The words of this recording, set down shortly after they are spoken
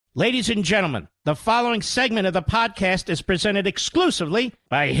Ladies and gentlemen, the following segment of the podcast is presented exclusively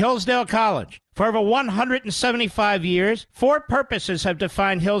by Hillsdale College. For over 175 years, four purposes have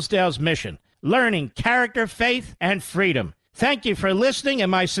defined Hillsdale's mission: learning, character, faith, and freedom. Thank you for listening, and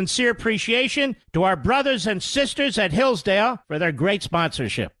my sincere appreciation to our brothers and sisters at Hillsdale for their great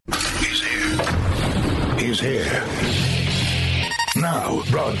sponsorship. He's here. He's here. Now,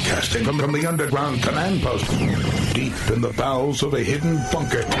 broadcasting from the underground command post, deep in the bowels of a hidden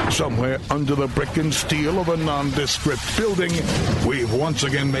bunker, somewhere under the brick and steel of a nondescript building, we've once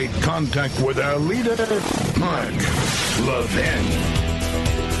again made contact with our leader, Mark Levin.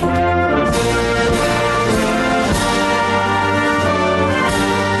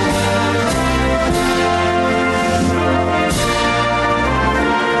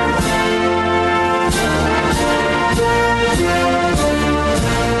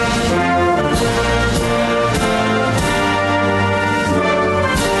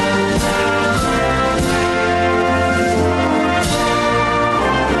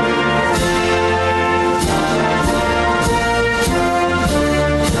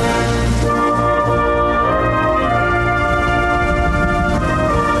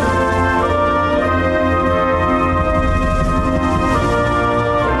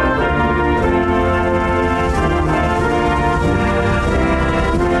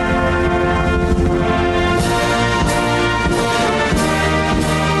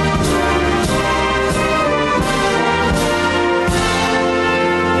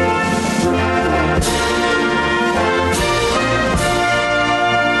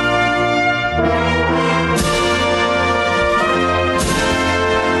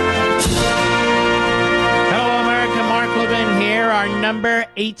 Number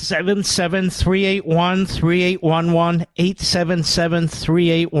 877-381-3811,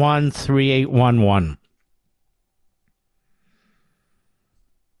 877-381-3811.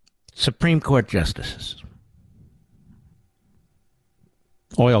 Supreme Court justices,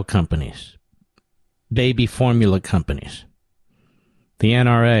 oil companies, baby formula companies, the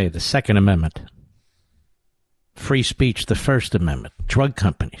NRA, the Second Amendment, free speech, the First Amendment, drug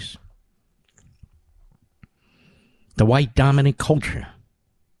companies, the white dominant culture.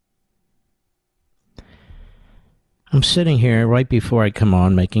 I'm sitting here right before I come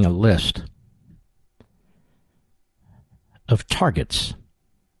on making a list of targets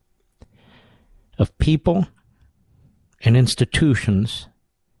of people and institutions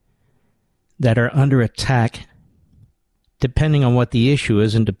that are under attack depending on what the issue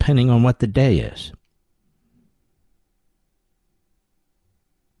is and depending on what the day is.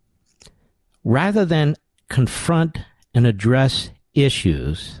 Rather than confront and address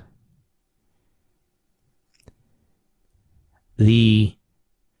issues, the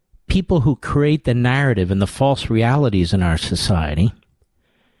people who create the narrative and the false realities in our society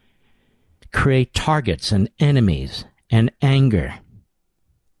create targets and enemies and anger,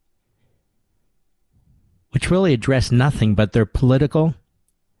 which really address nothing but their political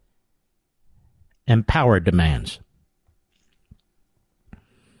and power demands.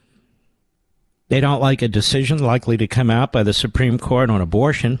 They don't like a decision likely to come out by the Supreme Court on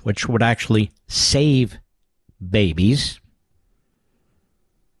abortion, which would actually save babies.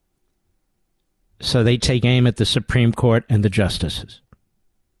 So they take aim at the Supreme Court and the justices.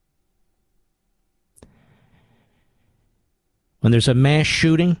 When there's a mass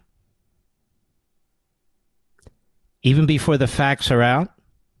shooting, even before the facts are out,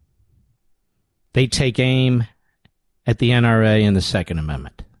 they take aim at the NRA and the Second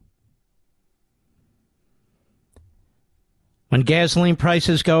Amendment. When gasoline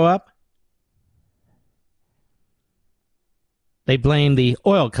prices go up, they blame the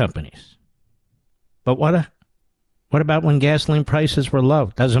oil companies. But what about when gasoline prices were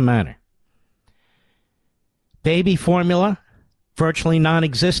low? Doesn't matter. Baby formula, virtually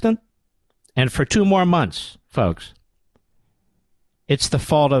non-existent. And for 2 more months, folks, it's the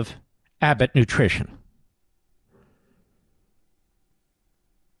fault of Abbott Nutrition.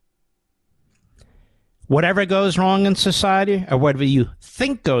 Whatever goes wrong in society, or whatever you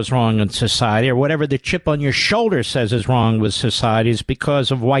think goes wrong in society, or whatever the chip on your shoulder says is wrong with society, is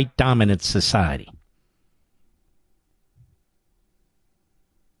because of white dominant society.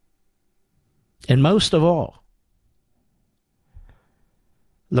 And most of all,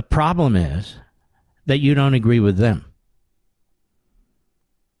 the problem is that you don't agree with them.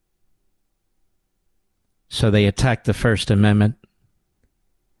 So they attack the First Amendment.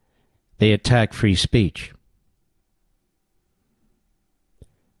 They attack free speech.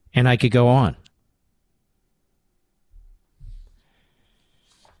 And I could go on.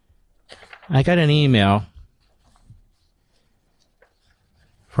 I got an email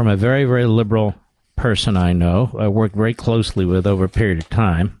from a very, very liberal person I know, I worked very closely with over a period of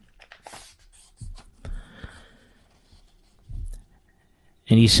time.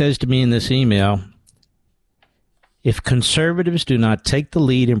 And he says to me in this email, if conservatives do not take the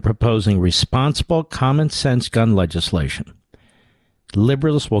lead in proposing responsible, common-sense gun legislation,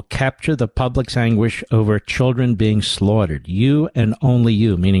 liberals will capture the public's anguish over children being slaughtered. You and only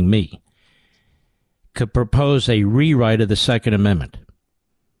you, meaning me, could propose a rewrite of the Second Amendment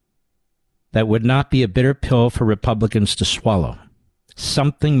that would not be a bitter pill for Republicans to swallow.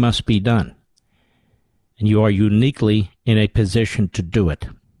 Something must be done, and you are uniquely in a position to do it.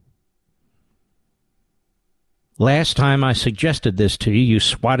 Last time I suggested this to you, you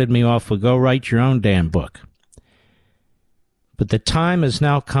swatted me off with go write your own damn book. But the time has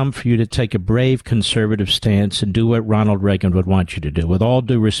now come for you to take a brave conservative stance and do what Ronald Reagan would want you to do, with all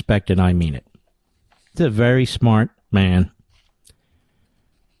due respect, and I mean it. He's a very smart man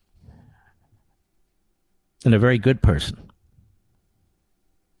and a very good person.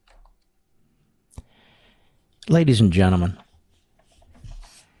 Ladies and gentlemen,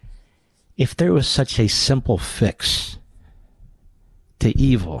 if there was such a simple fix to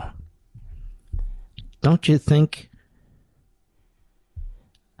evil, don't you think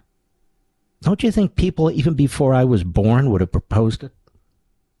people, even before I was born, would have proposed it?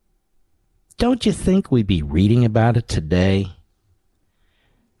 Don't you think we'd be reading about it today?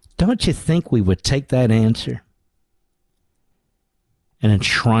 Don't you think we would take that answer and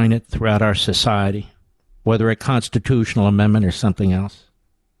enshrine it throughout our society, whether a constitutional amendment or something else?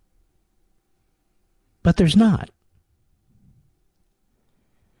 But there's not.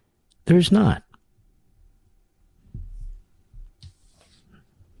 There's not.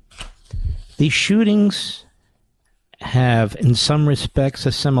 These shootings have, in some respects,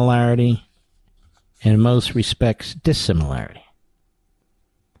 a similarity, and in most respects, dissimilarity.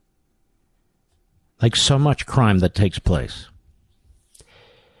 Like so much crime that takes place.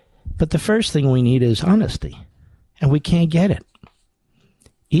 But the first thing we need is honesty, and we can't get it.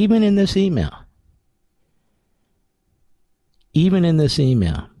 Even in this email.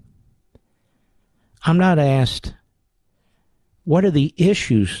 I'm not asked, what are the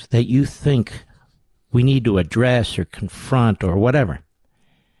issues that you think we need to address or confront or whatever?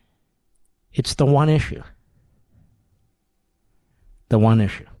 It's the one issue. The one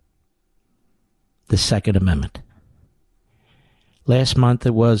issue. The Second Amendment. Last month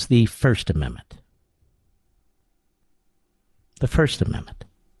it was the First Amendment. The First Amendment.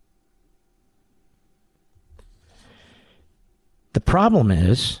 The problem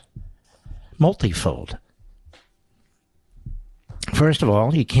is multifold. First of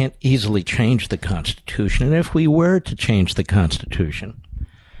all, you can't easily change the Constitution, and if we were to change the Constitution,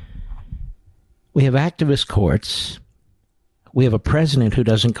 we have activist courts, we have a president who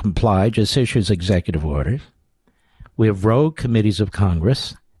doesn't comply, just issues executive orders, we have rogue committees of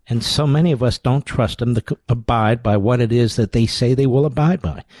Congress, and so many of us don't trust them to abide by what it is that they say they will abide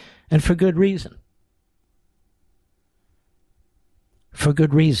by, and for good reason. For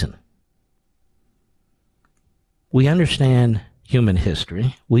good reason. We understand human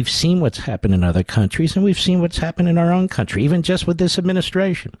history. We've seen what's happened in other countries, and we've seen what's happened in our own country, even just with this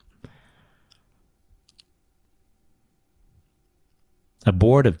administration. A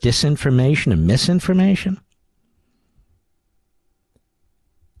board of disinformation and misinformation?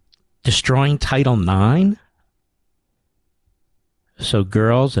 Destroying Title IX? So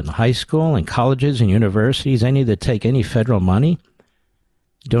girls in high school and colleges and universities, any that take any federal money,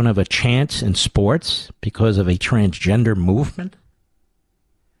 don't have a chance in sports because of a transgender movement?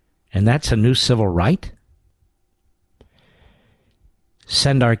 And that's a new civil right?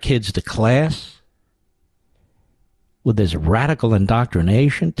 Send our kids to class with this radical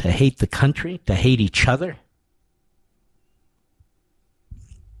indoctrination to hate the country, to hate each other,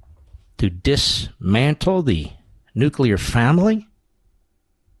 to dismantle the nuclear family,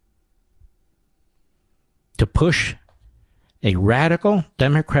 to push a radical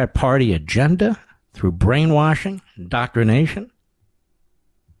Democrat Party agenda through brainwashing, indoctrination.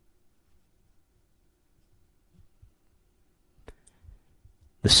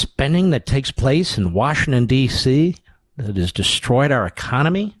 The spending that takes place in Washington, D.C., that has destroyed our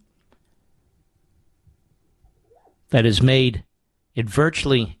economy, that has made it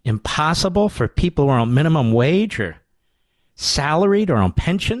virtually impossible for people who are on minimum wage or salaried or on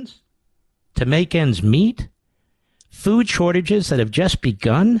pensions to make ends meet. Food shortages that have just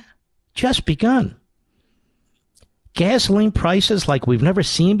begun. Gasoline prices like we've never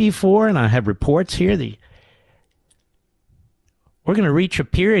seen before, and I have reports here. We're going to reach a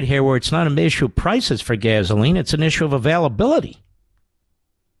period here where it's not an issue of prices for gasoline, it's an issue of availability.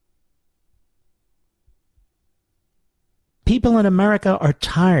 People in America are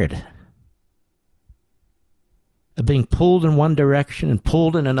tired of being pulled in one direction and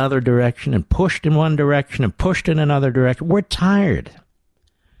pulled in another direction and pushed in one direction and pushed in another direction. We're tired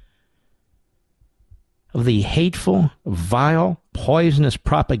of the hateful, vile, poisonous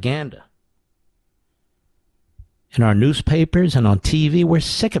propaganda in our newspapers and on TV. We're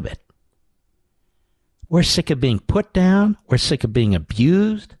sick of it. We're sick of being put down. We're sick of being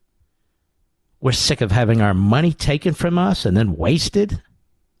abused. We're sick of having our money taken from us and then wasted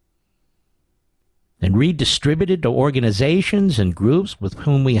and redistributed to organizations and groups with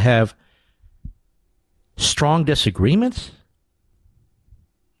whom we have strong disagreements.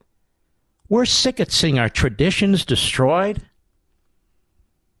 We're sick of seeing our traditions destroyed.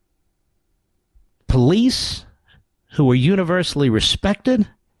 Police, who are universally respected,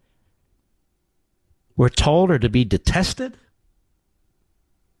 we're told are to be detested.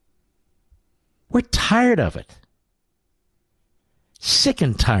 We're tired of it. Sick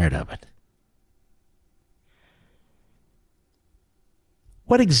and tired of it.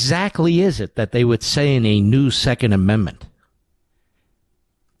 What exactly is it that they would say in a new Second Amendment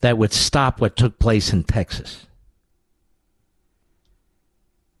that would stop what took place in Texas?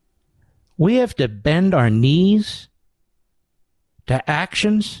 We have to bend our knees to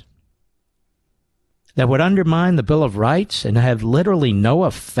actions that would undermine the Bill of Rights and have literally no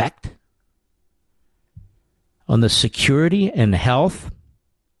effect on the security and health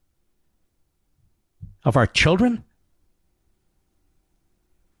of our children?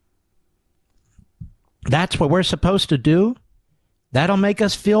 That's what we're supposed to do? That'll make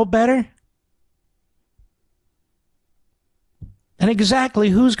us feel better? And exactly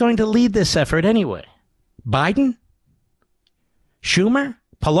who's going to lead this effort anyway? Biden? Schumer?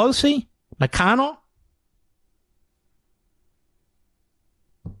 Pelosi? McConnell?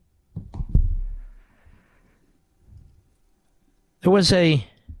 There was an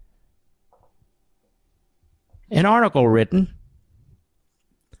article written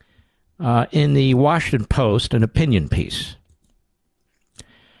in the Washington Post, an opinion piece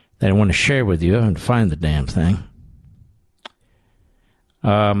that I want to share with you and find the damn thing.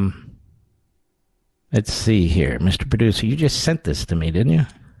 Let's see here. Mr. Producer, you just sent this to me, didn't you?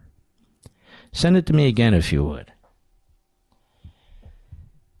 Send it to me again if you would.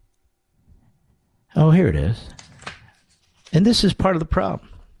 Oh, here it is. And this is part of the problem.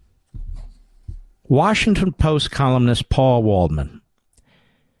 Washington Post columnist Paul Waldman.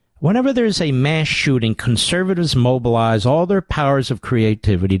 Whenever there's a mass shooting, conservatives mobilize all their powers of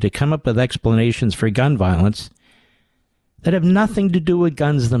creativity to come up with explanations for gun violence that have nothing to do with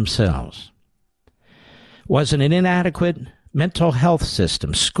guns themselves. Was it an inadequate mental health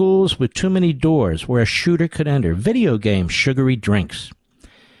system, schools with too many doors where a shooter could enter, video games, sugary drinks?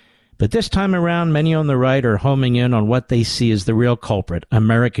 But this time around, many on the right are homing in on what they see as the real culprit,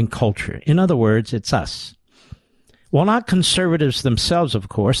 American culture. In other words, it's us. Well, not conservatives themselves, of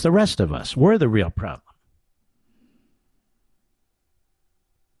course, the rest of us. We're the real problem.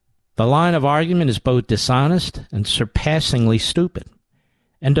 The line of argument is both dishonest and surpassingly stupid.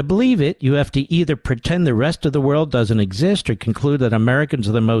 And to believe it, you have to either pretend the rest of the world doesn't exist or conclude that Americans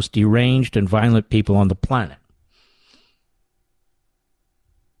are the most deranged and violent people on the planet.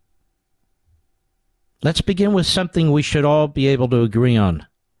 Let's begin with something we should all be able to agree on.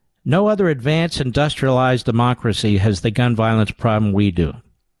 No other advanced industrialized democracy has the gun violence problem we do.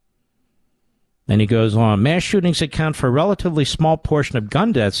 Then he goes on, mass shootings account for a relatively small portion of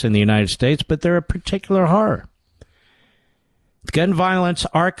gun deaths in the United States, but they're a particular horror. The Gun Violence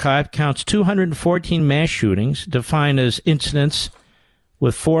Archive counts 214 mass shootings, defined as incidents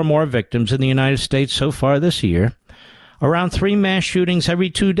with 4 more victims in the United States so far this year. Around 3 mass shootings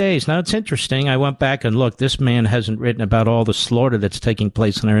every 2 days. Now, it's interesting. I went back and looked. This man hasn't written about all the slaughter that's taking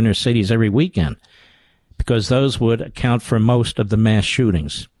place in our inner cities every weekend, because those would account for most of the mass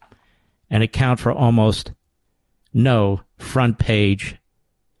shootings and account for almost no front page,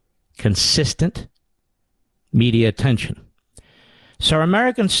 consistent media attention. So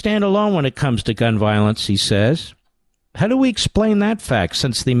Americans stand alone when it comes to gun violence, he says. How do we explain that fact?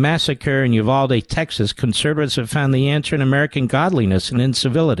 Since the massacre in Uvalde, Texas, conservatives have found the answer in American godliness and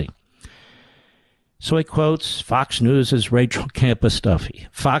incivility. So he quotes Fox News' Rachel Campos Duffy,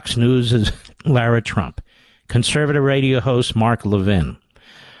 Fox News' Lara Trump, conservative radio host Mark Levin,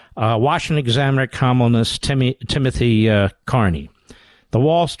 Washington Examiner columnist Timothy Carney, the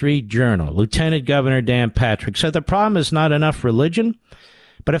Wall Street Journal, Lieutenant Governor Dan Patrick. So the problem is not enough religion.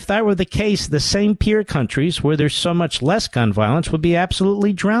 But if that were the case, the same peer countries where there's so much less gun violence would be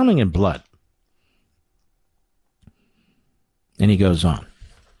absolutely drowning in blood. And he goes on.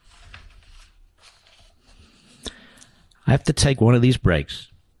 I have to take one of these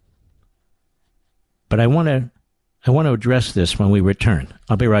breaks. But I want to address this when we return.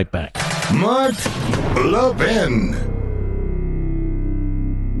 I'll be right back. Mark Levin.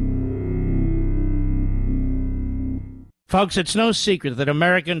 Folks, it's no secret that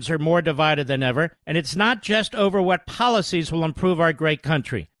Americans are more divided than ever, and it's not just over what policies will improve our great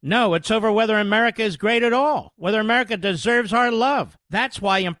country. No, it's over whether America is great at all, whether America deserves our love. That's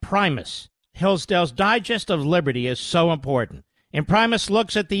why Imprimis, Hillsdale's Digest of Liberty, is so important. Imprimis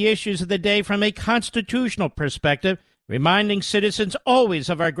looks at the issues of the day from a constitutional perspective, reminding citizens always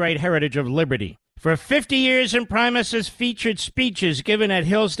of our great heritage of liberty. For 50 years, Imprimis has featured speeches given at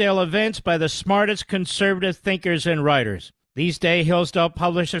Hillsdale events by the smartest conservative thinkers and writers. These days, Hillsdale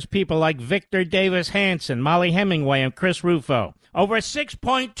publishes people like Victor Davis Hanson, Molly Hemingway, and Chris Rufo. Over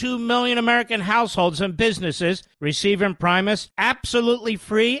 6.2 million American households and businesses receive Imprimis absolutely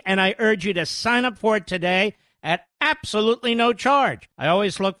free, and I urge you to sign up for it today at absolutely no charge. I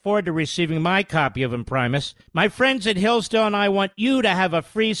always look forward to receiving my copy of Imprimis. My friends at Hillsdale and I want you to have a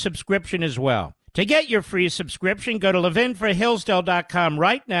free subscription as well. To get your free subscription, go to levinforhillsdale.com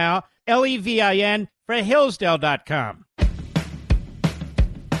right now, Levin for Hillsdale.com.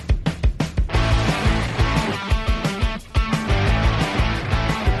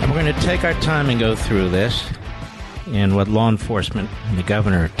 And we're going to take our time and go through this and what law enforcement and the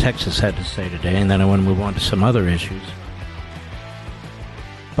governor of Texas had to say today, and then I want to move on to some other issues.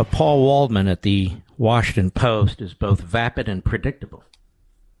 But Paul Waldman at the Washington Post is both vapid and predictable.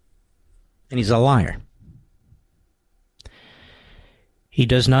 And he's a liar. He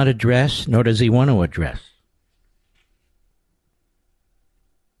does not address, nor does he want to address,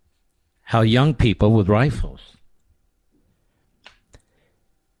 how young people with rifles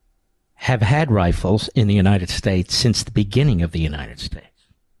have had rifles in the United States since the beginning of the United States.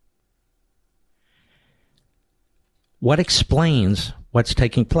 What explains what's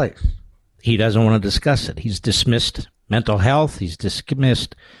taking place? He doesn't want to discuss it. He's dismissed mental health. He's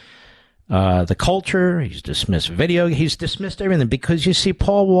dismissed the culture. He's dismissed video. He's dismissed everything because, you see,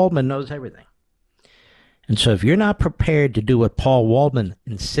 Paul Waldman knows everything. And so if you're not prepared to do what Paul Waldman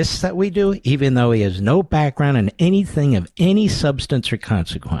insists that we do, even though he has no background in anything of any substance or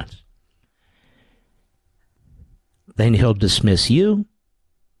consequence, then he'll dismiss you,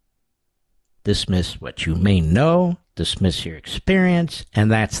 dismiss what you may know, dismiss your experience,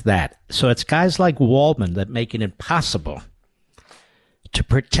 and that's that. So it's guys like Waldman that make it impossible to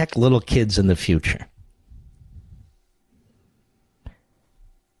protect little kids in the future.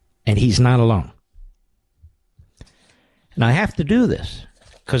 And he's not alone. And I have to do this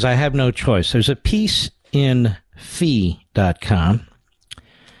because I have no choice. There's a piece in fee.com.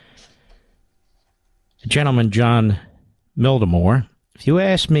 A gentleman, John Mildemore. If you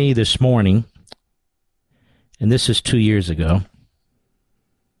asked me this morning, and this is 2 years ago,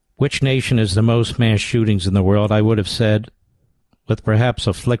 which nation has the most mass shootings in the world, I would have said, with perhaps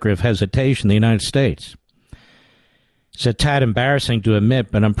a flicker of hesitation, the United States. It's a tad embarrassing to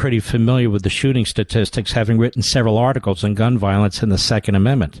admit, but I'm pretty familiar with the shooting statistics, having written several articles on gun violence and the Second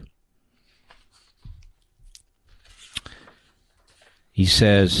Amendment. He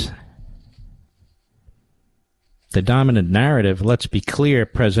says, the dominant narrative, let's be clear,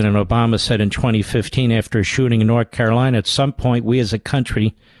 President Obama said in 2015 after a shooting in North Carolina, at some point we as a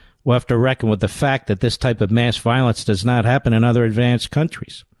country will have to reckon with the fact that this type of mass violence does not happen in other advanced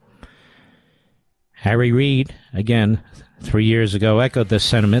countries. Harry Reid, again, 3 years ago, echoed this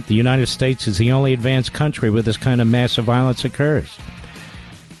sentiment. The United States is the only advanced country where this kind of massive violence occurs.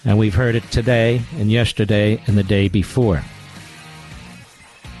 And we've heard it today and yesterday and the day before.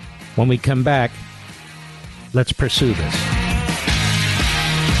 When we come back, let's pursue this.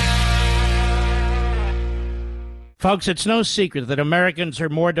 Folks, it's no secret that Americans are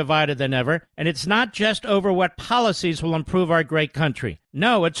more divided than ever, and it's not just over what policies will improve our great country.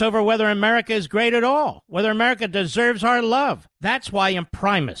 No, it's over whether America is great at all, whether America deserves our love. That's why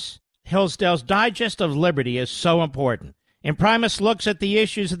Imprimis, Hillsdale's Digest of Liberty, is so important. Imprimis looks at the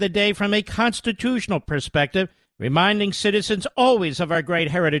issues of the day from a constitutional perspective, reminding citizens always of our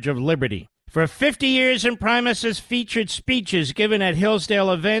great heritage of liberty. For 50 years, Imprimis has featured speeches given at Hillsdale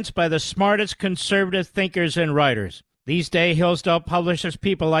events by the smartest conservative thinkers and writers. These days, Hillsdale publishes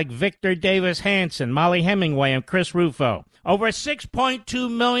people like Victor Davis Hanson, Molly Hemingway, and Chris Rufo. Over 6.2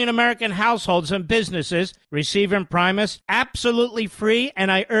 million American households and businesses receive Imprimis absolutely free,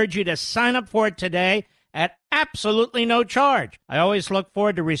 and I urge you to sign up for it today at absolutely no charge. I always look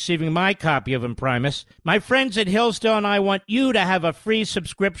forward to receiving my copy of Imprimis. My friends at Hillsdale and I want you to have a free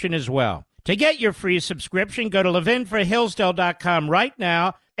subscription as well. To get your free subscription, go to levinforhillsdale.com right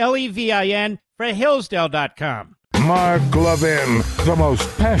now, Levin for Hillsdale.com. Mark Levin, the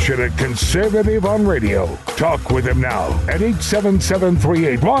most passionate conservative on radio. Talk with him now at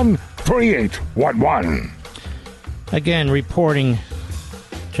 877-381-3811. Again, reporting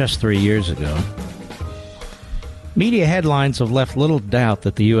just 3 years ago. Media headlines have left little doubt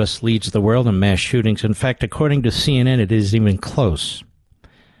that the U.S. leads the world in mass shootings. In fact, according to CNN, it isn't even close.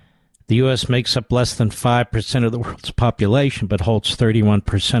 The U.S. makes up less than 5% of the world's population, but holds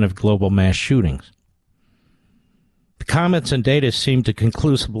 31% of global mass shootings. The comments and data seem to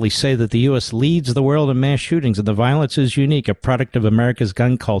conclusively say that the U.S. leads the world in mass shootings, and the violence is unique, a product of America's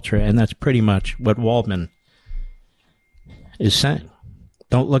gun culture, and that's pretty much what Waldman is saying.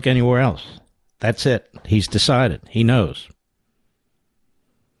 Don't look anywhere else. That's it. He's decided. He knows.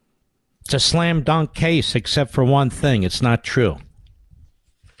 It's a slam dunk case, except for one thing. It's not true.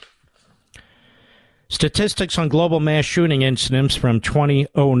 Statistics on global mass shooting incidents from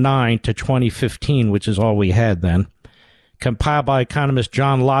 2009 to 2015, which is all we had then, compiled by economist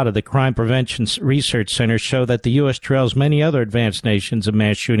John Lott of the Crime Prevention Research Center, show that the U.S. trails many other advanced nations in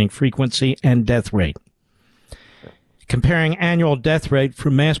mass shooting frequency and death rate. Comparing annual death rate for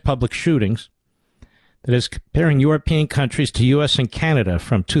mass public shootings, that is, comparing European countries to U.S. and Canada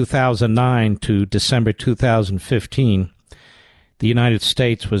from 2009 to December 2015, the United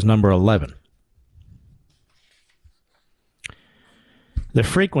States was number 11. The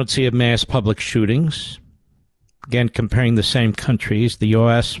frequency of mass public shootings, again comparing the same countries, the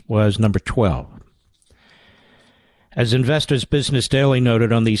U.S. was number 12. As Investors Business Daily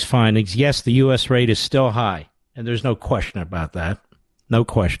noted on these findings, yes, the U.S. rate is still high, and there's no question about that. No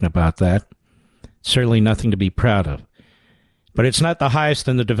question about that. Certainly nothing to be proud of. But it's not the highest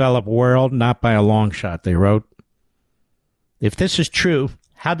in the developed world, not by a long shot, they wrote. If this is true,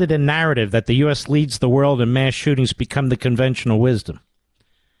 how did a narrative that the U.S. leads the world in mass shootings become the conventional wisdom?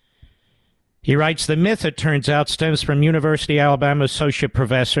 He writes, the myth, it turns out, stems from University of Alabama Associate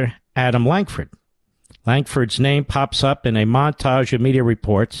Professor Adam Lankford. Lankford's name pops up in a montage of media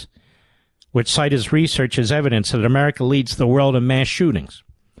reports which cite his research as evidence that America leads the world in mass shootings.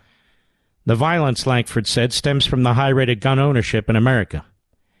 The violence, Lankford said, stems from the high rate of gun ownership in America.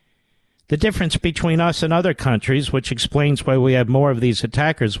 The difference between us and other countries, which explains why we have more of these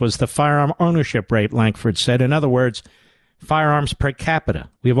attackers, was the firearm ownership rate, Lankford said. In other words, firearms per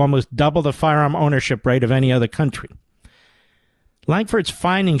capita. We have almost double the firearm ownership rate of any other country. Lankford's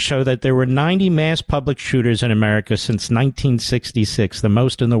findings show that there were 90 mass public shooters in America since 1966, the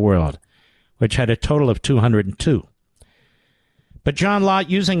most in the world, which had a total of 202. But John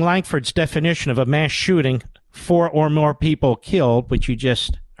Lott, using Lankford's definition of a mass shooting, 4 or more people killed, which you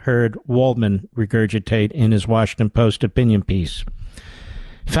just heard Waldman regurgitate in his Washington Post opinion piece,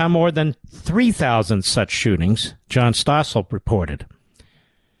 found more than 3,000 such shootings, John Stossel reported.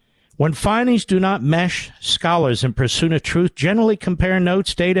 When findings do not mesh, scholars in pursuit of truth generally compare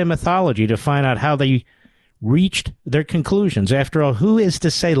notes, data, and mythology to find out how they reached their conclusions. After all, who is to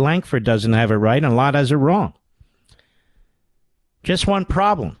say Lankford doesn't have it right and Lott has it wrong? Just one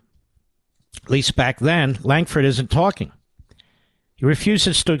problem. At least back then, Lankford isn't talking. He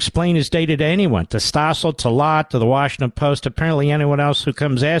refuses to explain his data to anyone, to Stossel, to Lott, to the Washington Post, apparently anyone else who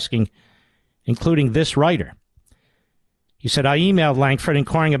comes asking, including this writer. He said, I emailed Lankford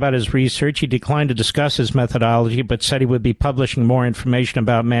inquiring about his research. He declined to discuss his methodology, but said he would be publishing more information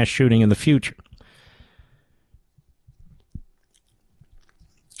about mass shooting in the future.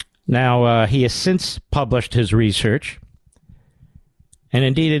 Now, he has since published his research, and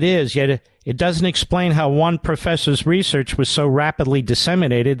indeed it is, yet it doesn't explain how one professor's research was so rapidly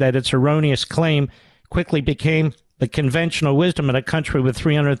disseminated that its erroneous claim quickly became the conventional wisdom in a country with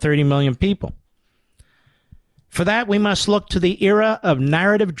 330 million people. For that, we must look to the era of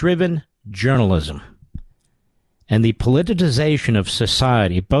narrative-driven journalism and the politicization of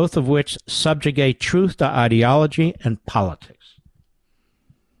society, both of which subjugate truth to ideology and politics.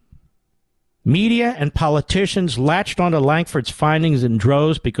 Media and politicians latched onto Lankford's findings in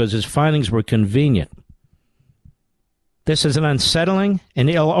droves because his findings were convenient. This is an unsettling and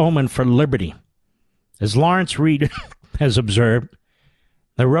ill omen for liberty. As Lawrence Reed has observed,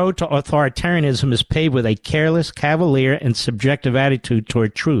 the road to authoritarianism is paved with a careless, cavalier, and subjective attitude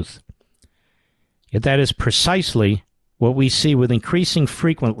toward truth. Yet that is precisely what we see with increasing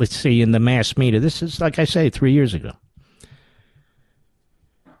frequency in the mass media. This is, like I say, 3 years ago.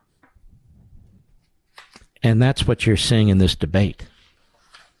 And that's what you're seeing in this debate.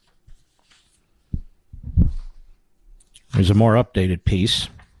 There's a more updated piece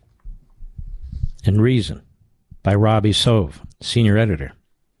in Reason by Robbie Sove, senior editor.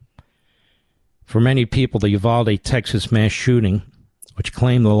 For many people, the Uvalde, Texas mass shooting which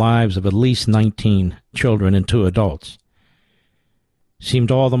claimed the lives of at least 19 children and 2 adults, seemed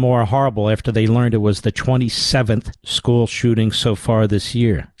all the more horrible after they learned it was the 27th school shooting so far this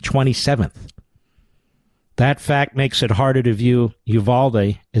year. 27th. That fact makes it harder to view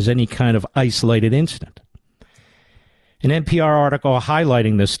Uvalde as any kind of isolated incident. An NPR article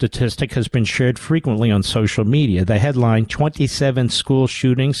highlighting this statistic has been shared frequently on social media. The headline, 27 school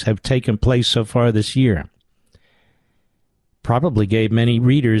shootings have taken place so far this year, probably gave many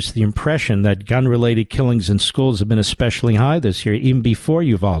readers the impression that gun-related killings in schools have been especially high this year, even before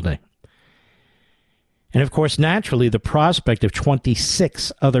Uvalde. And of course, naturally, the prospect of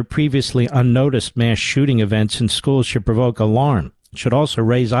 26 other previously unnoticed mass shooting events in schools should provoke alarm. It should also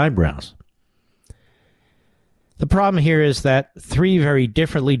raise eyebrows. The problem here is that 3 very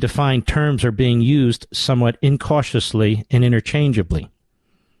differently defined terms are being used somewhat incautiously and interchangeably.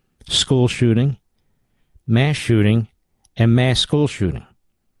 School shooting, mass shooting, and mass school shooting.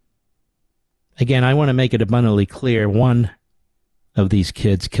 Again, I want to make it abundantly clear, one of these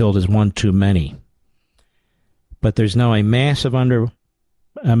kids killed is one too many. But there's now a massive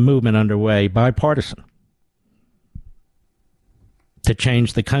movement underway, bipartisan, to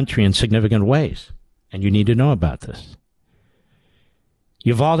change the country in significant ways. And you need to know about this.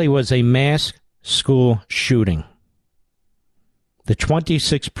 Uvalde was a mass school shooting. The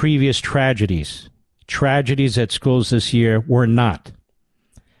 26 previous tragedies at schools this year were not.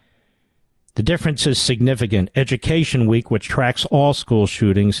 The difference is significant. Education Week, which tracks all school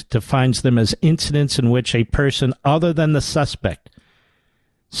shootings, defines them as incidents in which a person other than the suspect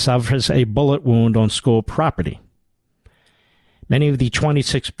suffers a bullet wound on school property. Many of the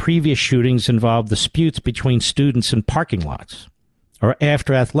 26 previous shootings involved disputes between students in parking lots or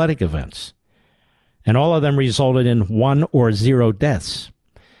after athletic events, and all of them resulted in 1 or 0 deaths.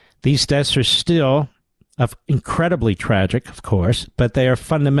 These deaths are still incredibly tragic, of course, but they are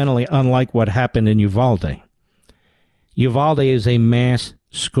fundamentally unlike what happened in Uvalde. Uvalde is a mass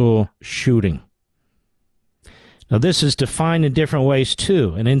school shooting. Now, this is defined in different ways,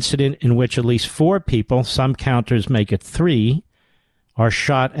 too. An incident in which at least 4 people, some counters make it 3, are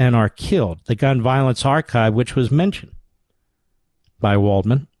shot and are killed. The Gun Violence Archive, which was mentioned by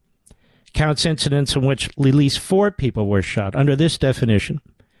Waldman, counts incidents in which at least 4 people were shot. Under this definition,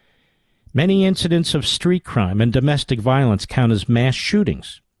 many incidents of street crime and domestic violence count as mass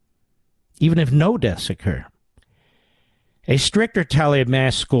shootings, even if no deaths occur. A stricter tally of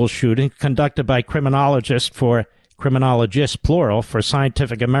mass school shootings conducted by criminologists, plural, for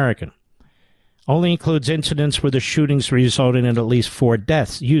Scientific American, only includes incidents where the shootings resulted in at least 4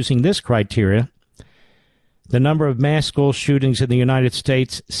 deaths. Using this criteria, the number of mass school shootings in the United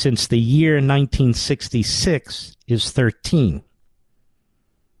States since the year 1966 is 13.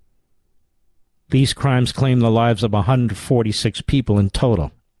 These crimes claim the lives of 146 people in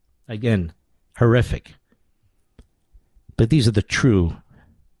total. Again, horrific. But these are the true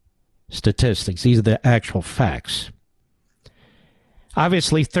statistics. These are the actual facts.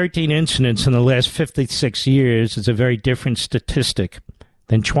 Obviously, 13 incidents in the last 56 years is a very different statistic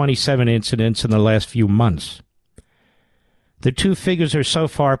than 27 incidents in the last few months. The 2 figures are so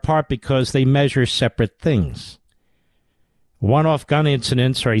far apart because they measure separate things. One-off gun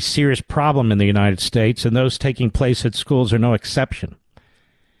incidents are a serious problem in the United States, and those taking place at schools are no exception.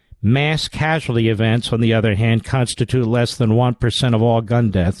 Mass casualty events, on the other hand, constitute less than 1% of all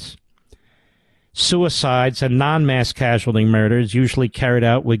gun deaths. Suicides and non-mass casualty murders, usually carried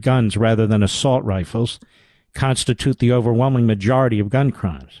out with guns rather than assault rifles, constitute the overwhelming majority of gun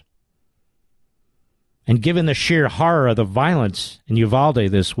crimes. And given the sheer horror of the violence in Uvalde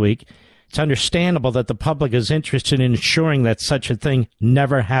this week, it's understandable that the public is interested in ensuring that such a thing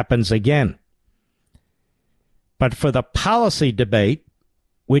never happens again. But for the policy debate,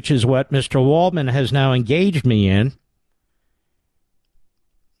 which is what Mr. Waldman has now engaged me in,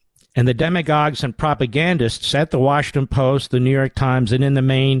 and the demagogues and propagandists at the Washington Post, the New York Times, and in the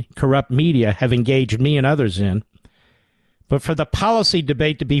main corrupt media have engaged me and others in. But for the policy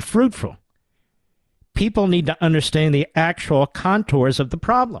debate to be fruitful, people need to understand the actual contours of the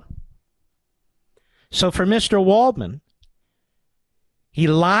problem. So for Mr. Waldman, he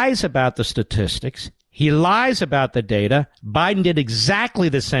lies about the statistics. He lies about the data. Biden did exactly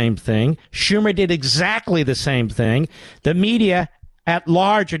the same thing. Schumer did exactly the same thing. The media at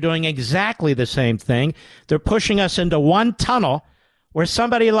large are doing exactly the same thing. They're pushing us into one tunnel where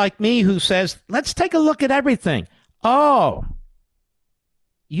somebody like me who says, let's take a look at everything. Oh,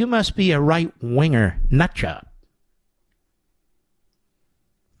 you must be a right-winger nutjob.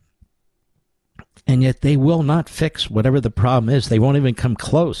 And yet they will not fix whatever the problem is. They won't even come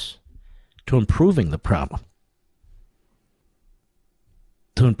close to improving the problem.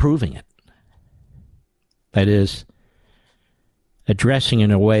 to improving it. That is, addressing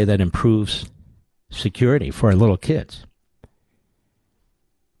in a way that improves security for our little kids.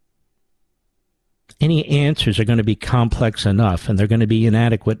 Any answers are going to be complex enough, and they're going to be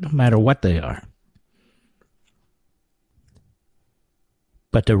inadequate no matter what they are.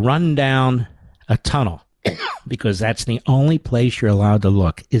 But to run down a tunnel, because that's the only place you're allowed to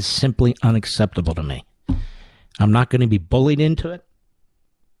look, is simply unacceptable to me. I'm not going to be bullied into it.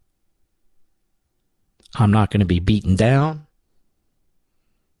 I'm not going to be beaten down.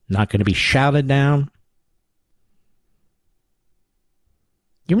 Not going to be shouted down.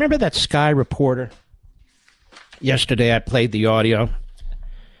 You remember that Sky reporter? Yesterday I played the audio,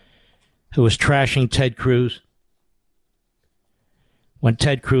 who was trashing Ted Cruz when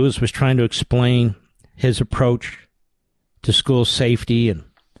Ted Cruz was trying to explain his approach to school safety, and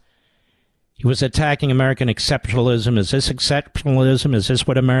he was attacking American exceptionalism. Is this exceptionalism? Is this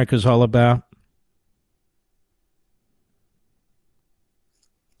what America's all about?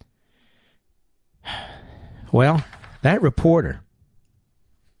 Well, that reporter,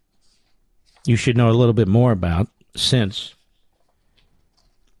 you should know a little bit more about, since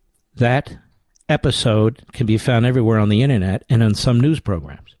that episode can be found everywhere on the internet and on some news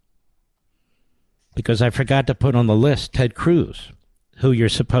programs. Because I forgot to put on the list Ted Cruz, who you're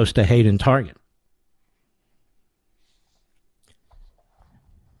supposed to hate and target.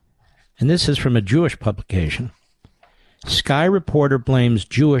 And this is from a Jewish publication. Sky reporter blames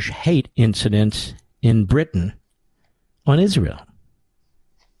Jewish hate incidents in Britain on Israel.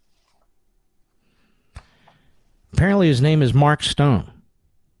 Apparently his name is Mark Stone.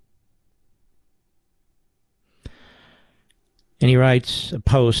 And he writes a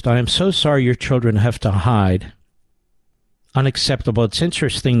post, "I am so sorry your children have to hide. Unacceptable. It's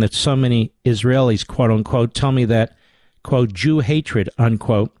interesting that so many Israelis, quote unquote, tell me that, quote, Jew hatred,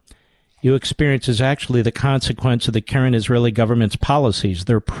 unquote, you experience is actually the consequence of the current Israeli government's policies,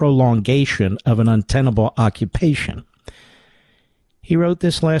 their prolongation of an untenable occupation." He wrote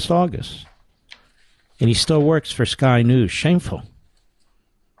this last August. And he still works for Sky News. Shameful.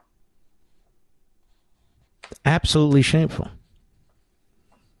 Absolutely shameful.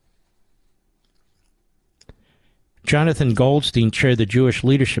 Jonathan Goldstein, chair of the Jewish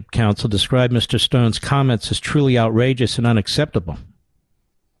Leadership Council, described Mr. Stone's comments as truly outrageous and unacceptable.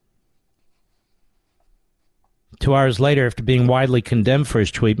 2 hours later, after being widely condemned for his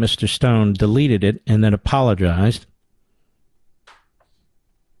tweet, Mr. Stone deleted it and then apologized.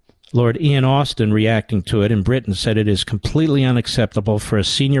 Lord Ian Austin, reacting to it in Britain, said it is completely unacceptable for a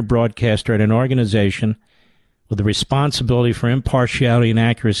senior broadcaster at an organization with the responsibility for impartiality and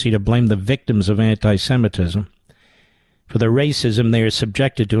accuracy to blame the victims of anti-Semitism for the racism they are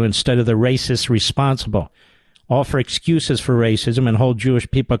subjected to instead of the racists responsible, offer excuses for racism, and hold Jewish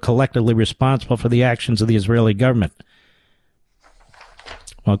people collectively responsible for the actions of the Israeli government.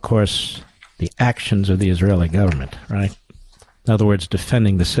 Well, of course, the actions of the Israeli government, right? In other words,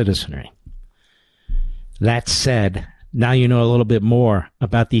 defending the citizenry. That said, now you know a little bit more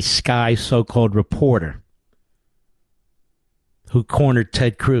about the Sky so-called reporter who cornered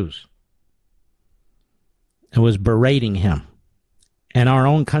Ted Cruz and was berating him and our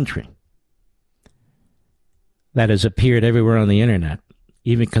own country. That has appeared everywhere on the internet,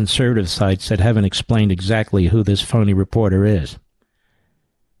 even conservative sites that haven't explained exactly who this phony reporter is.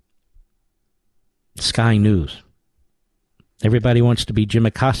 Sky News. Everybody wants to be Jim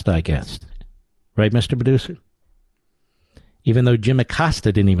Acosta, I guess. Right, Mr. Producer? Even though Jim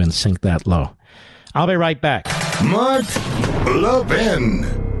Acosta didn't even sink that low. I'll be right back. Mark Levin.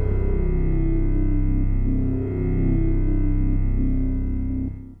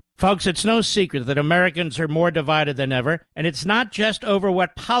 Folks, it's no secret that Americans are more divided than ever, and it's not just over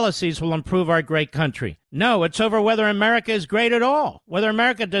what policies will improve our great country. No, it's over whether America is great at all, whether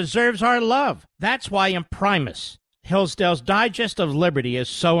America deserves our love. That's why Imprimis, Hillsdale's Digest of Liberty, is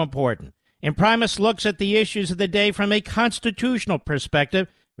so important. Imprimis looks at the issues of the day from a constitutional perspective,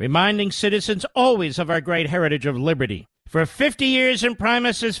 reminding citizens always of our great heritage of liberty. For 50 years,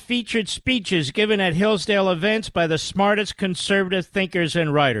 Imprimis has featured speeches given at Hillsdale events by the smartest conservative thinkers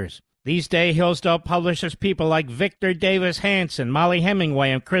and writers. These days, Hillsdale publishes people like Victor Davis Hanson, Molly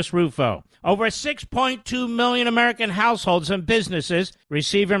Hemingway, and Chris Rufo. Over 6.2 million American households and businesses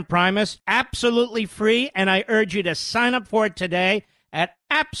receive Imprimis absolutely free, and I urge you to sign up for it today at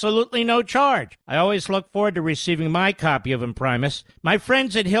absolutely no charge. I always look forward to receiving my copy of Imprimis. My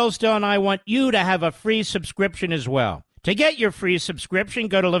friends at Hillsdale and I want you to have a free subscription as well. To get your free subscription,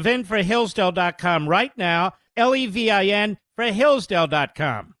 go to levinforhillsdale.com right now, Levin for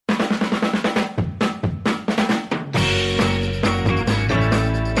Hillsdale.com.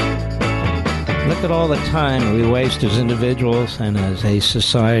 Look at all the time we waste as individuals and as a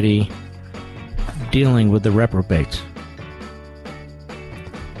society dealing with the reprobates.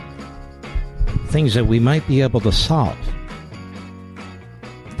 Things that we might be able to solve,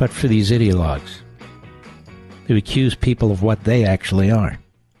 but for these ideologues who accuse people of what they actually are.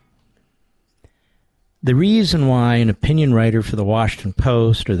 The reason why an opinion writer for the Washington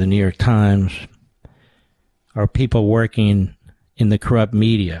Post or the New York Times or people working in the corrupt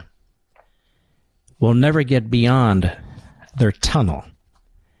media will never get beyond their tunnel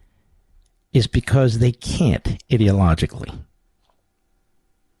is because they can't ideologically.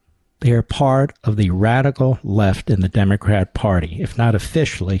 They are part of the radical left in the Democrat Party, if not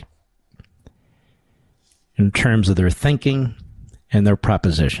officially, in terms of their thinking and their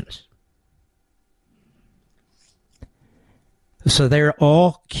propositions. So they're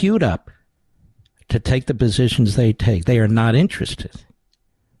all queued up to take the positions they take. They are not interested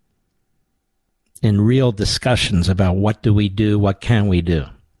in real discussions about what do we do, what can we do.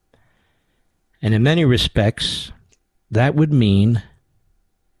 And in many respects, that would mean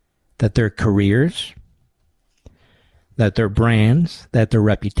that their careers, that their brands, that their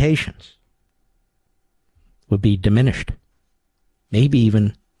reputations would be diminished, maybe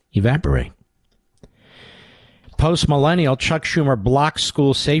even evaporate. Post-millennial Chuck Schumer blocks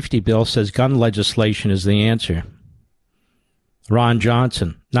school safety bill, says gun legislation is the answer. Ron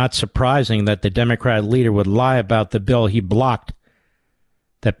Johnson, not surprising that the Democrat leader would lie about the bill he blocked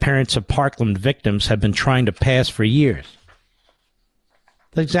that parents of Parkland victims have been trying to pass for years.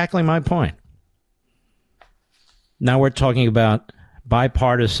 That's exactly my point. Now we're talking about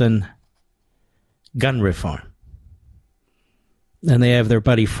bipartisan gun reform. And they have their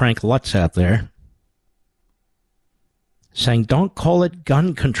buddy Frank Lutz out there saying, don't call it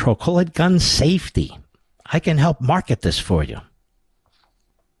gun control, call it gun safety. I can help market this for you.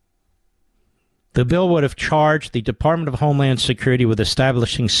 The bill would have charged the Department of Homeland Security with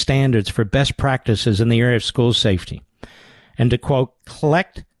establishing standards for best practices in the area of school safety and to, quote,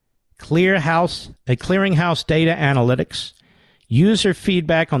 collect clearinghouse data analytics, user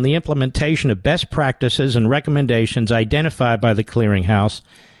feedback on the implementation of best practices and recommendations identified by the clearinghouse,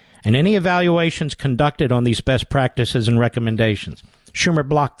 and any evaluations conducted on these best practices and recommendations. Schumer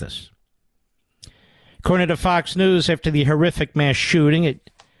blocked this. According to Fox News, after the horrific mass shooting at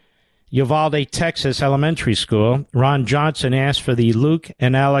Uvalde, Texas elementary school, Ron Johnson asked for the Luke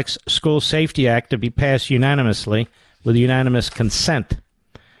and Alex School Safety Act to be passed unanimously with unanimous consent.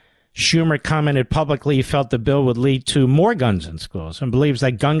 Schumer commented publicly he felt the bill would lead to more guns in schools and believes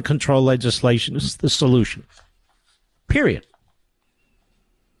that gun control legislation is the solution. Period.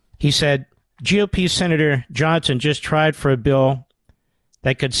 He said, GOP Senator Johnson just tried for a bill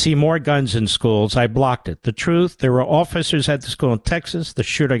that could see more guns in schools. I blocked it. The truth, there were officers at the school in Texas. The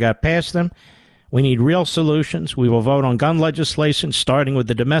shooter got past them. We need real solutions. We will vote on gun legislation, starting with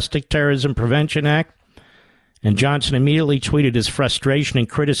the Domestic Terrorism Prevention Act. And Johnson immediately tweeted his frustration and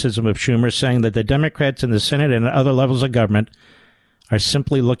criticism of Schumer, saying that the Democrats in the Senate and at other levels of government are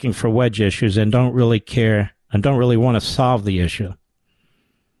simply looking for wedge issues and don't really care and don't really want to solve the issue.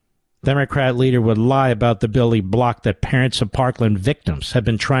 Democrat leader would lie about the bill he blocked that parents of Parkland victims have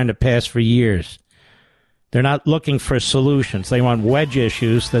been trying to pass for years. They're not looking for solutions. They want wedge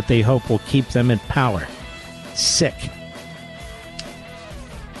issues that they hope will keep them in power. Sick.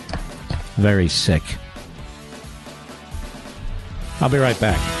 Very sick. I'll be right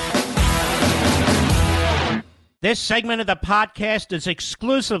back. This segment of the podcast is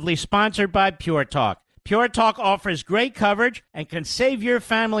exclusively sponsored by Pure Talk. Pure Talk offers great coverage and can save your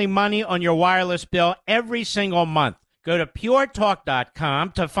family money on your wireless bill every single month. Go to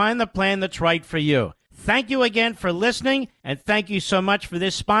puretalk.com to find the plan that's right for you. Thank you again for listening, and thank you so much for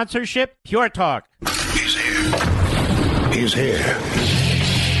this sponsorship, Pure Talk. He's here. He's here.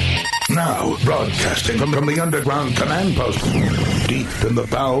 Now, broadcasting from the underground command post, deep in the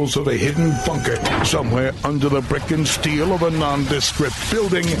bowels of a hidden bunker, somewhere under the brick and steel of a nondescript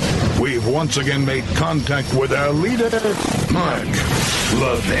building, we've once again made contact with our leader, Mark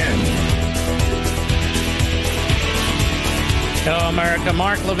Levin. Hello, America.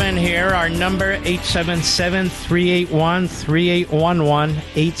 Mark Levin here. Our number, 877-381-3811,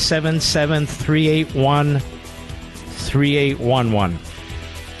 877-381-3811.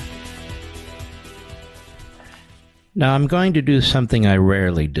 Now, I'm going to do something I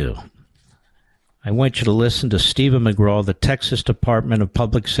rarely do. I want you to listen to Stephen McGraw, the Texas Department of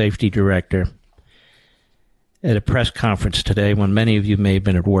Public Safety Director, at a press conference today when many of you may have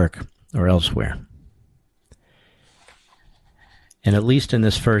been at work or elsewhere. And at least in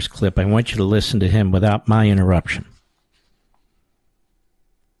this first clip, I want you to listen to him without my interruption.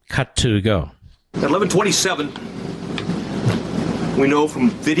 Cut to, go. At 11:27, we know from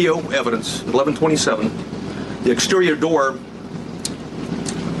video evidence, at 11:27, the exterior door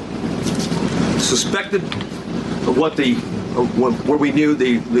suspected of where we knew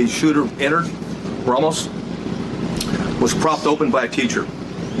the shooter entered, Ramos, was propped open by a teacher.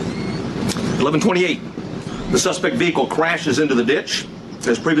 11:28, the suspect vehicle crashes into the ditch,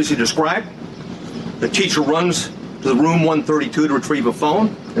 as previously described. The teacher runs to the room 132 to retrieve a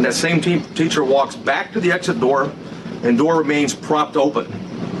phone, and that same teacher walks back to the exit door, and door remains propped open.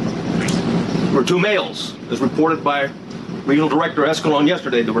 There were two males, as reported by Regional Director Escalon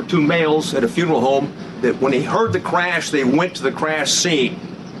yesterday. There were two males at a funeral home that when they heard the crash, they went to the crash scene.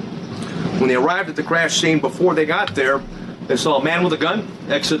 When they arrived at the crash scene, before they got there, they saw a man with a gun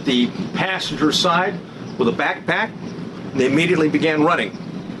exit the passenger side with a backpack. They immediately began running.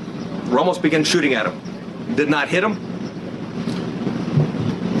 Ramos began shooting at him. Did not hit him.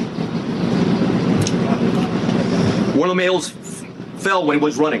 One of the males fell when he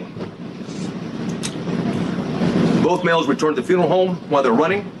was running. Both males returned to the funeral home while they're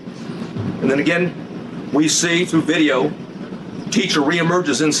running. And then again, we see through video, teacher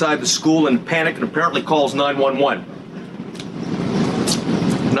reemerges inside the school in panic and apparently calls 911.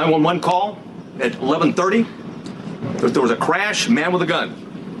 911 call at 11:30. There was a crash, man with a gun.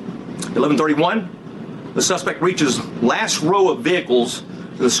 11:31, the suspect reaches last row of vehicles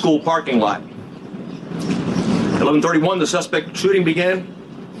in the school parking lot. 11:31, the suspect shooting began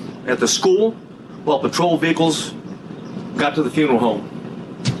at the school while patrol vehicles got to the funeral home.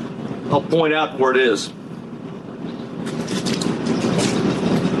 I'll point out where it is.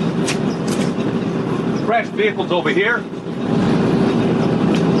 Crashed vehicles over here.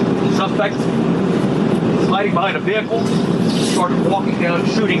 Suspect hiding behind a vehicle, started walking down,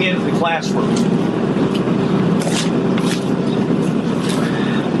 shooting into the classroom.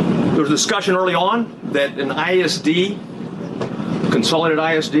 There was a discussion early on that an ISD, Consolidated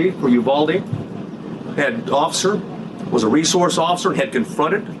ISD for Uvalde, was a resource officer and had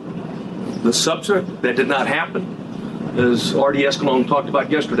confronted the subject. That did not happen, as R.D. Escalon talked about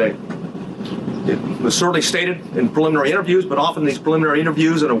yesterday. It was certainly stated in preliminary interviews, but often these preliminary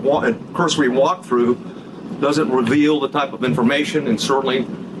interviews and a cursory walkthrough doesn't reveal the type of information, and certainly,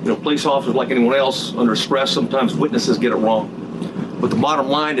 police officers, like anyone else, under stress, sometimes witnesses get it wrong. But the bottom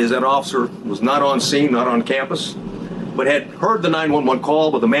line is that officer was not on scene, not on campus, but had heard the 911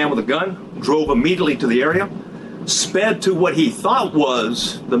 call with a man with a gun, drove immediately to the area, sped to what he thought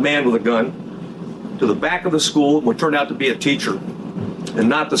was the man with a gun, to the back of the school, what turned out to be a teacher, and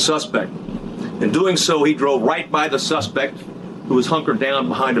not the suspect. In doing so, he drove right by the suspect, who was hunkered down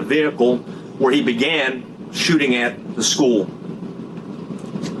behind a vehicle, where he began shooting at the school.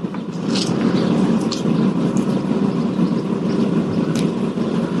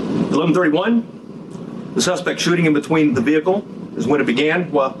 At 11:31, the suspect shooting in between the vehicle is when it began,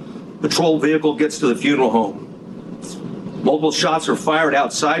 while patrol vehicle gets to the funeral home. Multiple shots are fired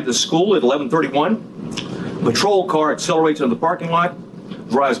outside the school at 11:31. Patrol car accelerates into the parking lot,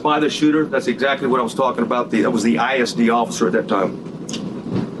 drives by the shooter. That's exactly what I was talking about. That was the ISD officer at that time.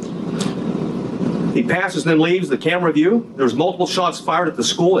 He passes and then leaves the camera view. There's multiple shots fired at the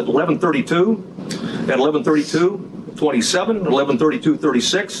school at 11:32, at 11:32:27,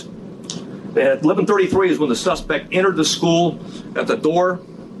 11:32:36. At 11:33 is when the suspect entered the school at the door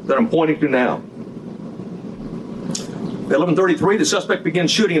that I'm pointing to now. At 11:33, the suspect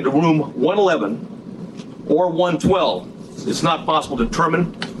begins shooting into room 111 or 112. It's not possible to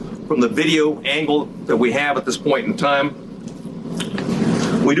determine from the video angle that we have at this point in time.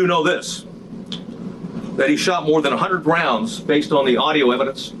 We do know this, that he shot more than 100 rounds based on the audio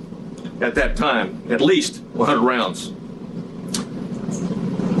evidence at that time, at least 100 rounds.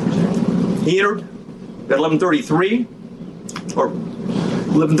 He entered at 11:33, or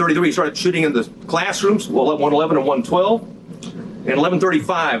 11:33, he started shooting in the classrooms, 111 and 112. And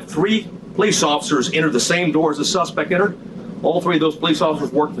 11:35, 3 police officers entered the same door as the suspect entered. All 3 of those police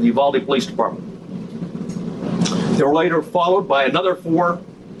officers worked for the Uvalde Police Department. They were later followed by another 4,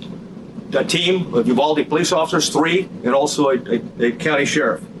 a team of Uvalde police officers, 3, and also a county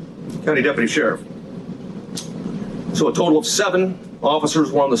deputy sheriff. So a total of 7 officers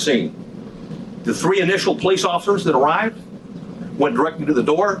were on the scene. The 3 initial police officers that arrived went directly to the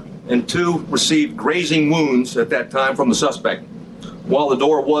door, and 2 received grazing wounds at that time from the suspect, while the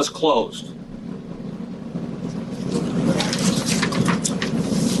door was closed.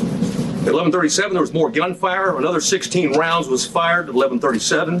 At 11:37, there was more gunfire. Another 16 rounds was fired at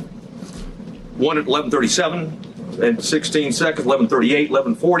 11:37. 1 at 11:37, and 16 seconds, 11:38,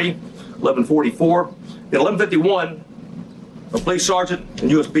 11:40, 11:44. At 11:51, a police sergeant and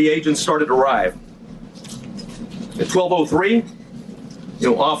USB agents started to arrive. At 12:03,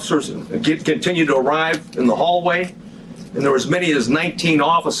 officers continued to arrive in the hallway, and there were as many as 19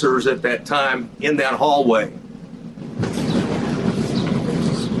 officers at that time in that hallway.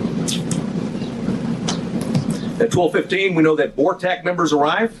 At 12:15, we know that BORTAC members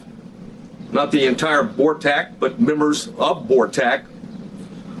arrived. Not the entire BORTAC, but members of BORTAC,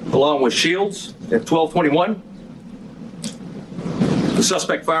 along with Shields. At 12:21, the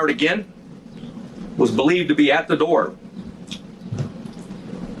suspect fired again, was believed to be at the door.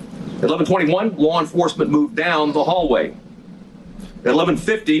 At 11:21, law enforcement moved down the hallway. At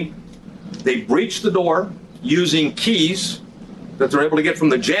 11:50, they breached the door using keys that they're able to get from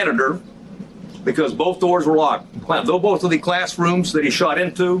the janitor because both doors were locked. Though both of the classrooms that he shot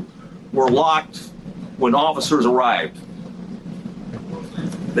into were locked when officers arrived.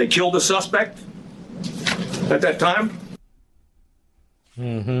 They killed the suspect at that time.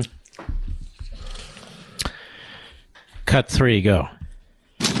 Cut 3, go.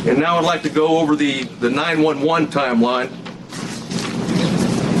 And now I'd like to go over the 911 timeline.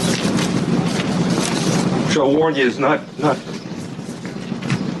 Which I'll warn you is not.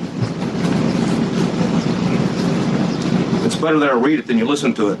 It's better that I read it than you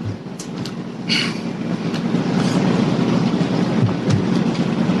listen to it.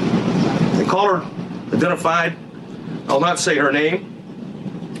 The caller identified, I'll not say her name,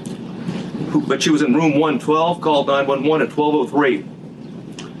 but she was in room 112, called 911 at 12:03.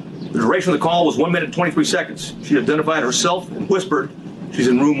 The duration of the call was 1 minute and 23 seconds. She identified herself and whispered she's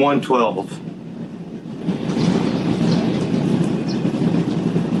in room 112.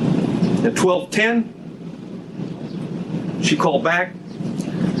 At 12:10, she called back.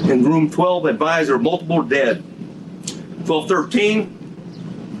 In room 12, advised there were multiple dead. 12:13,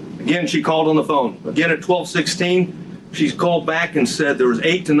 again, she called on the phone. Again, at 12:16, she called back and said there was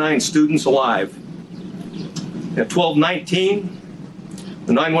 8 to 9 students alive. At 12:19,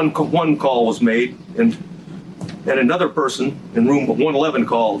 the 911 call was made, and another person in room 111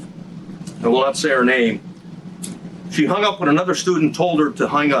 called. I will not say her name. She hung up when another student told her to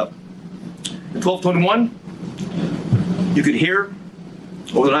hang up. At 12:21, you could hear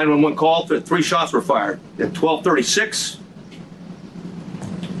over the 911 call that 3 shots were fired. At 12:36,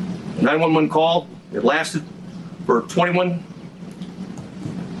 911 call, it lasted for 21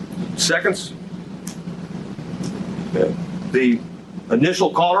 seconds. The initial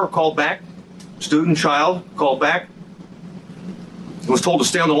caller called back, student, child, called back, and was told to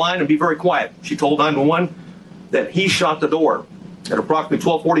stay on the line and be very quiet. She told 911 that he shot the door. At approximately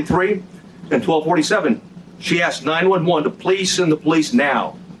 12:43 and 12:47, she asked 911 to please send the police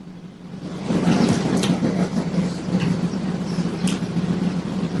now.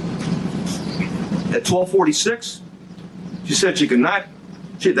 At 12:46, she said she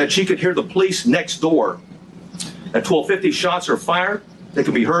could hear the police next door. At 12:50, shots are fired. They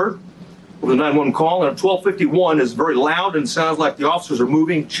can be heard over the 911 call. And at 12:51, is very loud and sounds like the officers are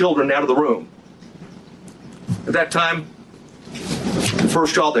moving children out of the room. At that time, the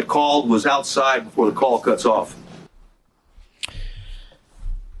first child that called was outside before the call cuts off.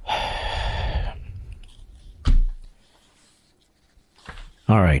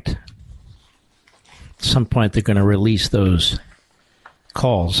 All right. At some point, they're going to release those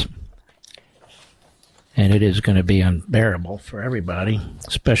calls. And it is going to be unbearable for everybody,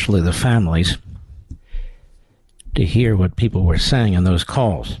 especially the families, to hear what people were saying in those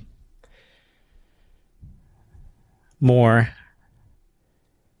calls. More.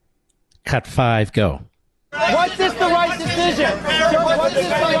 Cut 5, go. Was this the right decision? Was this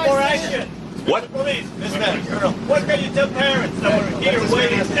the right decision? What? Police, Mr. Colonel, what can you tell parents that were here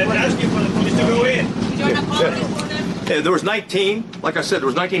waiting and asking for the police to go in? There was 19, like I said, there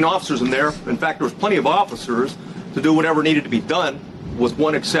was 19 officers in there. In fact, there was plenty of officers to do whatever needed to be done, with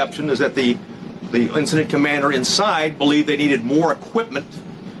one exception, is that the incident commander inside believed they needed more equipment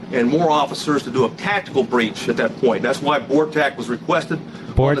and more officers to do a tactical breach at that point. That's why BORTAC was requested.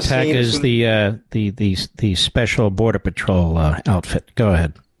 BORTAC is the Special Border Patrol outfit. Go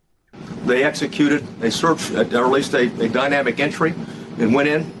ahead. They executed, they searched, or at least a dynamic entry, and went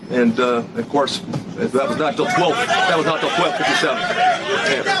in, and of course, that was not till 12. That was not till 12:57.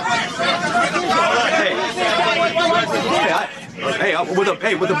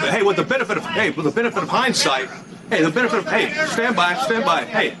 With the benefit of hindsight, stand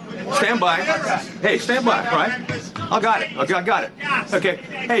by, right? I got it. Okay.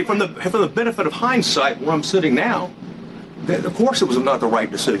 Hey, from the benefit of hindsight, where I'm sitting now, of course it was not the right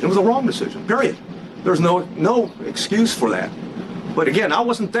decision. It was the wrong decision. Period. There's no excuse for that. But again, I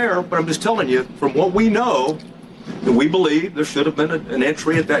wasn't there, but I'm just telling you, from what we know, And we believe there should have been an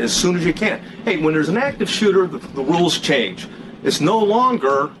entry at that as soon as you can. Hey, when there's an active shooter, the rules change. It's no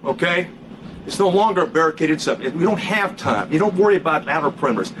longer, okay, it's no longer a barricaded subject. We don't have time. You don't worry about outer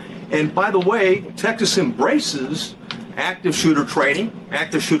perimeters. And by the way, Texas embraces active shooter training,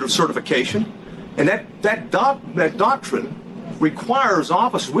 active shooter certification, and that doctrine requires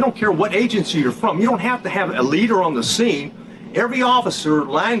officers, we don't care what agency you're from, you don't have to have a leader on the scene. Every officer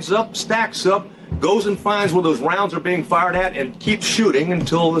lines up, stacks up, goes and finds where those rounds are being fired at, and keeps shooting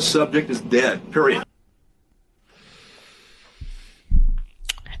until the subject is dead, period.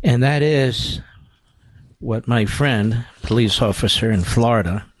 And that is what my friend, police officer in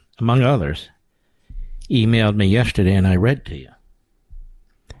Florida, among others, emailed me yesterday, and I read to you.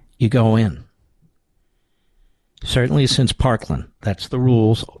 You go in. Certainly since Parkland, that's the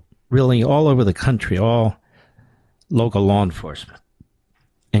rules, really all over the country, all local law enforcement.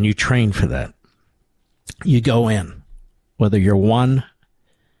 And you train for that. You go in, whether you're 1,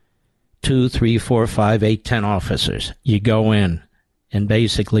 2, 3, 4, 5, 8, 10 officers. You go in, and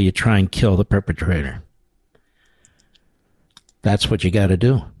basically you try and kill the perpetrator. That's what you got to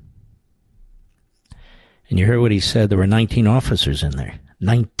do. And you heard what he said. There were 19 officers in there.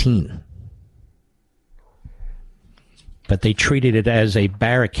 19. But they treated it as a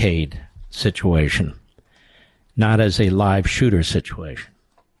barricade situation, not as a live shooter situation.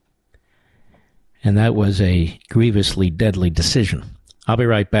 And that was a grievously deadly decision. I'll be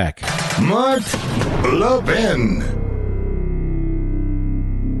right back. Mark Levin.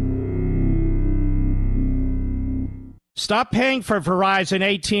 Stop paying for Verizon,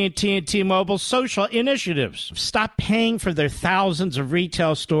 AT&T, and T-Mobile social initiatives. Stop paying for their thousands of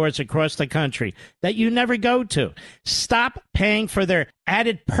retail stores across the country that you never go to. Stop paying for their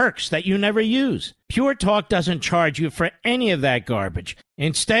added perks that you never use. Pure Talk doesn't charge you for any of that garbage.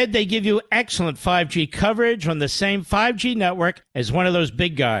 Instead, they give you excellent 5G coverage on the same 5G network as one of those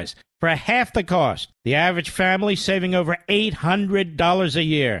big guys for half the cost. The average family saving over $800 a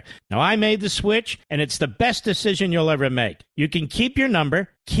year. Now, I made the switch, and it's the best decision you'll ever make. You can keep your number,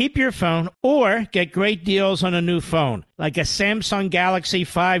 keep your phone, or get great deals on a new phone, like a Samsung Galaxy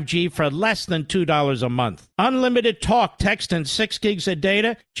 5G for less than $2 a month. Unlimited talk, text, and 6 gigs of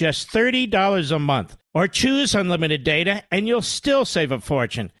data, just $30 a month. Or choose unlimited data, and you'll still save a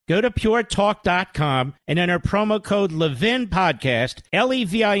fortune. Go to puretalk.com and enter promo code Levin Podcast,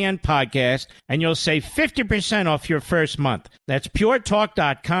 Levin Podcast, and you'll save 50% off your first month. That's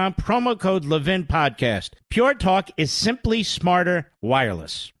puretalk.com, promo code Levin Podcast. Pure Talk is simply smarter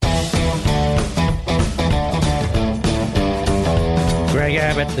wireless. Greg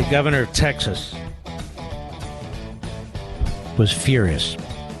Abbott, the governor of Texas, was furious.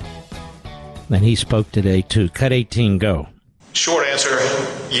 And he spoke today, too. Cut 18, go. Short answer,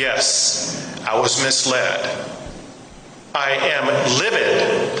 yes. I was misled. I am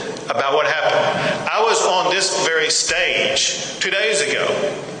livid about what happened. I was on this very stage 2 days ago,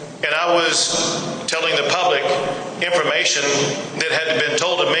 and I was telling the public information that had been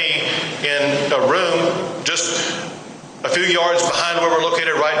told to me in a room just a few yards behind where we're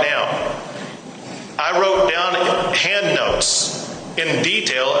located right now. I wrote down hand notes in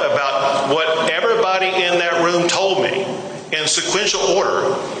detail about what everybody in that room told me in sequential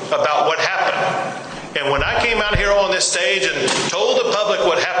order about what happened. And when I came out here on this stage and told the public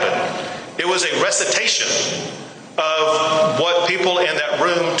what happened, it was a recitation of what people in that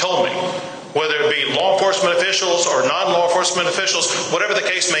room told me, whether it be law enforcement officials or non-law enforcement officials, whatever the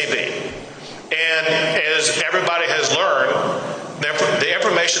case may be. And as everybody has learned, the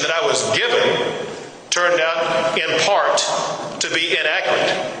information that I was given turned out in part to be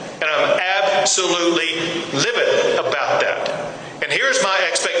inaccurate. And I'm absolutely livid about that. And here's my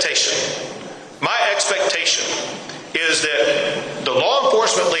expectation. My expectation is that the law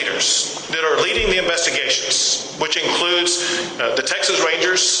enforcement leaders that are leading the investigations, which includes the Texas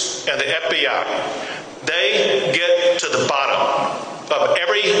Rangers and the FBI, they get to the bottom of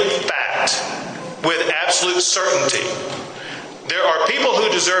every fact with absolute certainty. There are people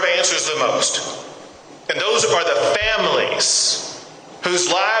who deserve answers the most. And those are the families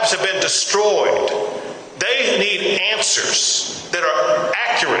whose lives have been destroyed. They need answers that are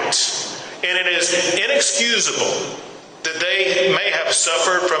accurate. And it is inexcusable that they may have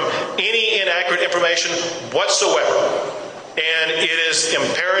suffered from any inaccurate information whatsoever. And it is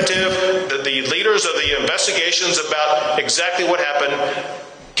imperative that the leaders of the investigations about exactly what happened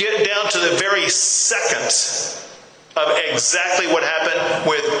get down to the very second of exactly what happened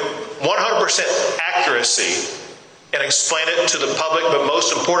with 100% accuracy and explain it to the public, but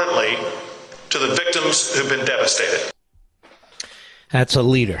most importantly, to the victims who've been devastated. That's a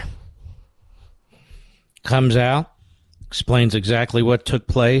leader. Comes out, explains exactly what took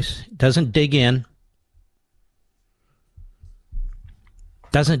place, doesn't dig in.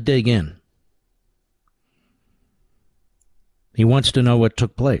 He wants to know what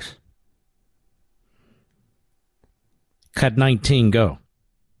took place. Cut 19, go.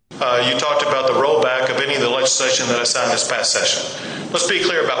 You talked about the rollback of any of the legislation that I signed this past session. Let's be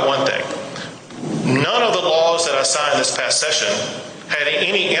clear about one thing. None of the laws that I signed this past session had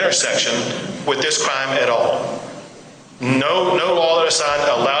any intersection with this crime at all. No law that I signed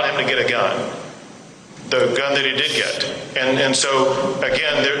allowed him to get a gun. The gun that he did get. And so,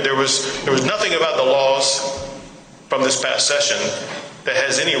 again, there was nothing about the laws from this past session that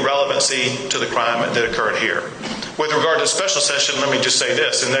has any relevancy to the crime that occurred here. With regard to the special session, let me just say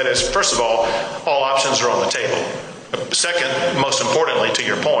this, and that is, first of all options are on the table. Second, most importantly, to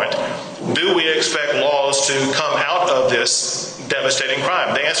your point, do we expect laws to come out of this devastating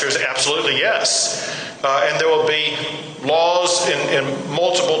crime? The answer is absolutely yes. And there will be laws in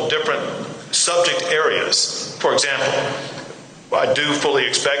multiple different subject areas. For example, I do fully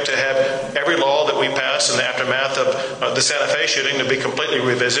expect to have every law that we pass in the aftermath of the Santa Fe shooting to be completely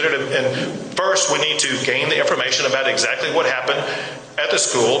revisited. And first, we need to gain the information about exactly what happened at the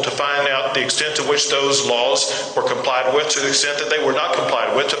school to find out the extent to which those laws were complied with, to the extent that they were not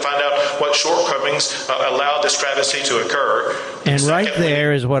complied with, to find out what shortcomings allowed this travesty to occur. And right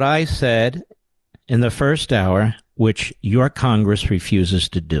there is what I said in the first hour, which your Congress refuses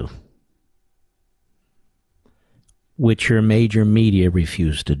to do, which your major media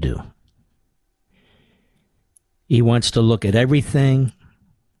refuse to do. He wants to look at everything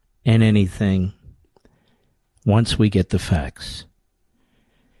and anything once we get the facts.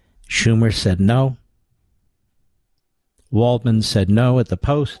 Schumer said no. Waldman said no at the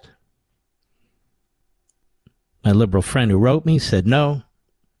Post. My liberal friend who wrote me said no.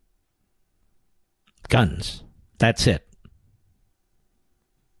 Guns. That's it.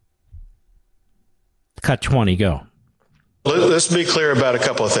 Cut 20, go. Let's be clear about a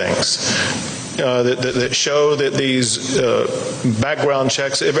couple of things that show that these background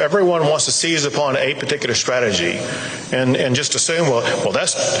checks, if everyone wants to seize upon a particular strategy and just assume, well,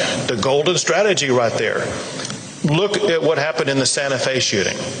 that's the golden strategy right there. Look at what happened in the Santa Fe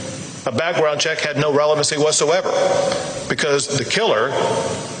shooting. A background check had no relevancy whatsoever because the killer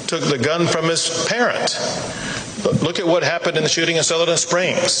took the gun from his parent. Look at what happened in the shooting in Sutherland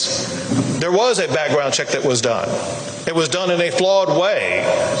Springs. There was a background check that was done. It was done in a flawed way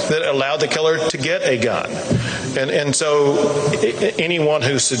that allowed the killer to get a gun. And so anyone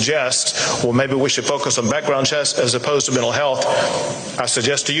who suggests, well, maybe we should focus on background checks as opposed to mental health, I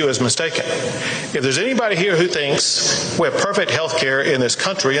suggest to you is mistaken. If there's anybody here who thinks we have perfect health care in this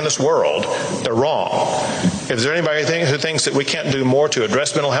country, in this world, they're wrong. If there's anybody who thinks that we can't do more to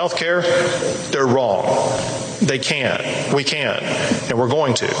address mental health care, they're wrong. They can. We can. And we're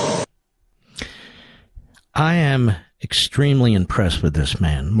going to. I am extremely impressed with this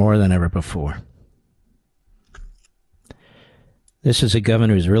man, more than ever before. This is a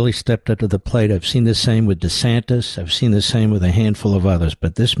governor who's really stepped up to the plate. I've seen the same with DeSantis. I've seen the same with a handful of others.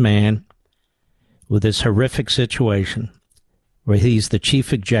 But this man, with this horrific situation, where he's the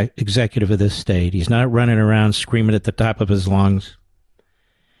chief executive of this state, he's not running around screaming at the top of his lungs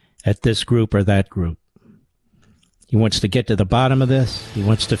at this group or that group. He wants to get to the bottom of this. He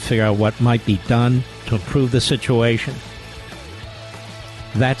wants to figure out what might be done to improve the situation.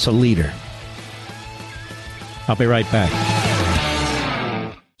 That's a leader. I'll be right back.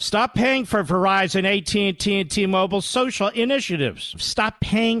 Stop paying for Verizon, AT&T, and T-Mobile social initiatives. Stop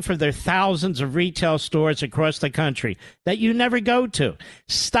paying for their thousands of retail stores across the country that you never go to.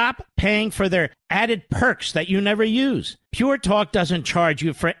 Stop paying for their added perks that you never use. Pure Talk doesn't charge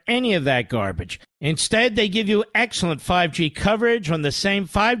you for any of that garbage. Instead, they give you excellent 5G coverage on the same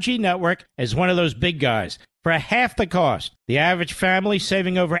 5G network as one of those big guys for half the cost. The average family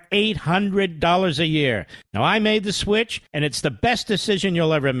saving over $800 a year. Now, I made the switch, and it's the best decision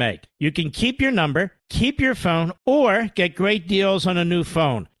you'll ever make. You can keep your number, keep your phone, or get great deals on a new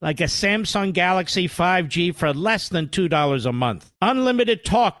phone, like a Samsung Galaxy 5G for less than $2 a month. Unlimited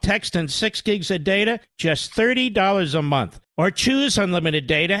talk, text, and 6 gigs of data, just $30 a month. Or choose unlimited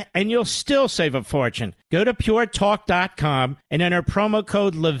data, and you'll still save a fortune. Go to puretalk.com and enter promo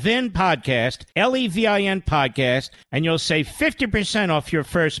code Levin Podcast, Levin Podcast, and you'll save 50% off your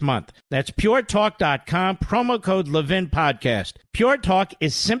first month. That's puretalk.com, promo code Levin Podcast. Pure Talk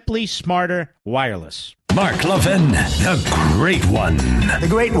is simply smarter wireless. Mark Levin, the great one. The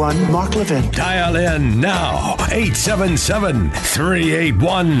great one, Mark Levin. Dial in now,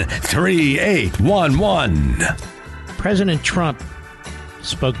 877-381-3811. President Trump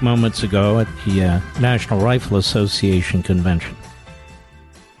spoke moments ago at the National Rifle Association convention.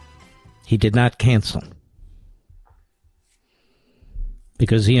 He did not cancel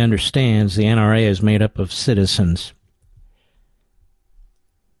because he understands the NRA is made up of citizens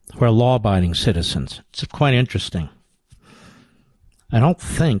who are law-abiding citizens. It's quite interesting. I don't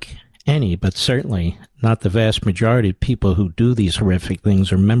think any, but certainly not the vast majority of people who do these horrific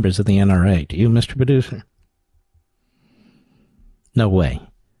things are members of the NRA. Do you, Mr. Producer? No way.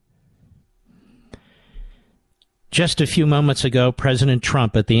 Just a few moments ago, President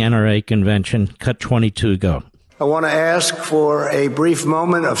Trump at the NRA convention, cut 22 ago. I want to ask for a brief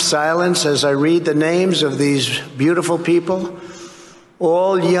moment of silence as I read the names of these beautiful people,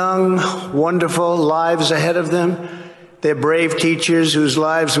 all young, wonderful lives ahead of them. They're brave teachers whose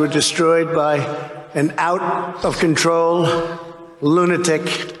lives were destroyed by an out-of-control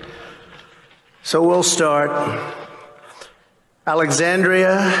lunatic. So we'll start.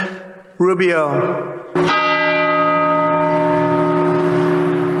 Alexandria Rubio.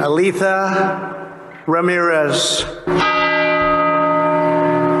 Alitha Ramirez.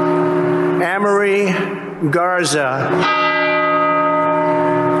 Amory Garza.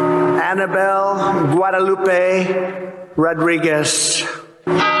 Annabelle Guadalupe Rodriguez.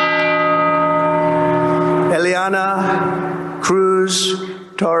 Eliana Cruz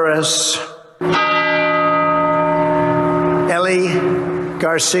Torres. Ellie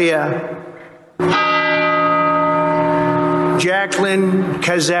Garcia. Jacqueline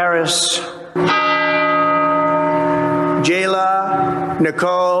Cazares. Jayla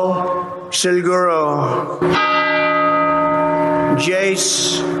Nicole Silguro.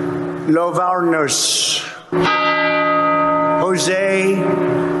 Jace Lovarnus. Jose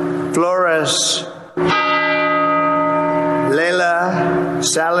Flores. Leila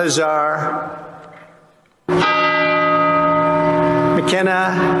Salazar.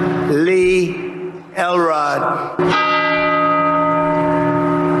 McKenna Lee Elrod.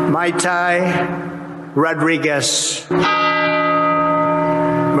 Maitai Rodriguez.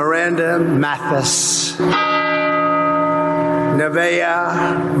 Miranda Mathis.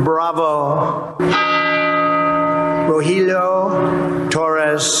 Nevaeh Bravo. Rogelio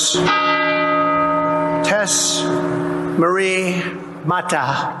Torres. Tess Marie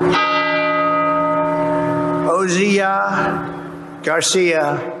Mata. Ozia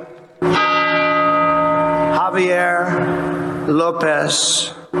Garcia. Javier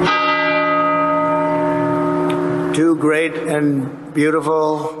Lopez. Two great and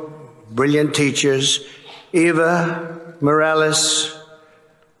beautiful, brilliant teachers, Eva Morales,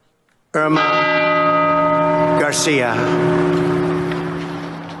 Irma Garcia.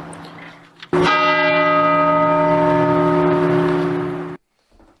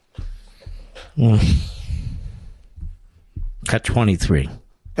 Cut 23.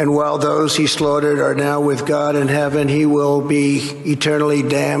 And while those he slaughtered are now with God in heaven, he will be eternally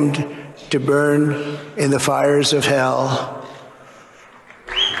damned to burn in the fires of hell.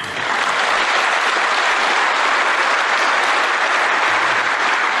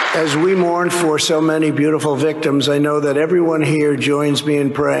 As we mourn for so many beautiful victims, I know that everyone here joins me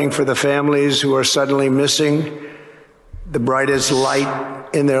in praying for the families who are suddenly missing the brightest light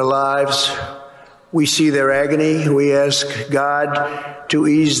in their lives. We see their agony. We ask God to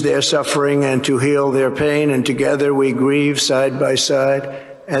ease their suffering and to heal their pain. And together we grieve side by side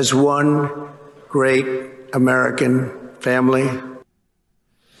as one great American family.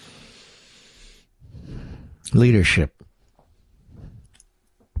 Leadership.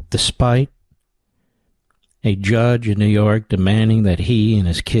 Despite a judge in New York demanding that he and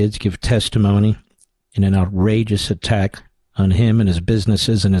his kids give testimony in an outrageous attack on him and his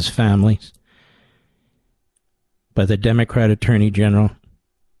businesses and his families by the Democrat Attorney General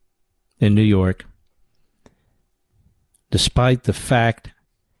in New York, despite the fact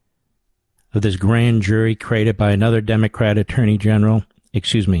of this grand jury created by another Democrat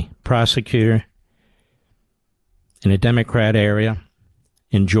prosecutor in a Democrat area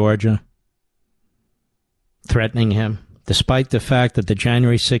in Georgia, threatening him, despite the fact that the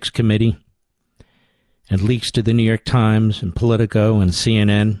January 6th committee and leaks to the New York Times and Politico and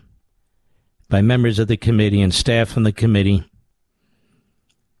CNN by members of the committee and staff on the committee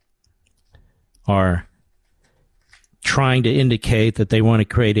are trying to indicate that they want to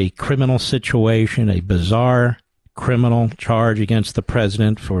create a criminal situation, a bizarre criminal charge against the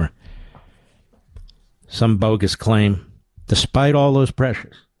president for some bogus claim. Despite all those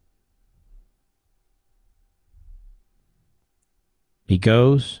pressures, he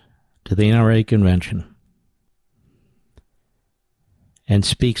goes to the NRA convention and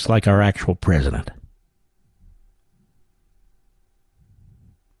speaks like our actual president.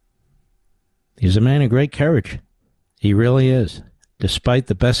 He's a man of great courage. He really is, despite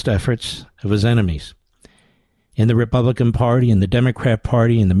the best efforts of his enemies in the Republican Party, in the Democrat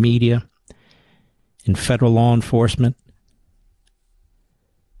Party, in the media, in federal law enforcement,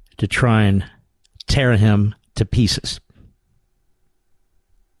 to try and tear him to pieces.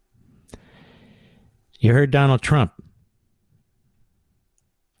 You heard Donald Trump.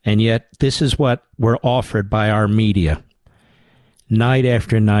 And yet, this is what we're offered by our media. Night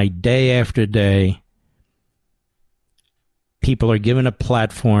after night, day after day, people are given a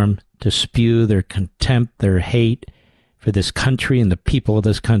platform to spew their contempt, their hate for this country and the people of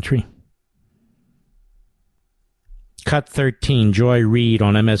this country. Cut 13, Joy Reid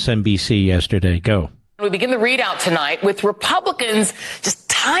on MSNBC yesterday. Go. We begin the readout tonight with Republicans just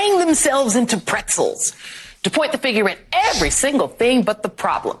tying themselves into pretzels to point the finger at every single thing but the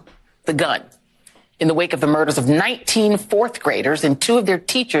problem, the gun, in the wake of the murders of 19 fourth graders and 2 of their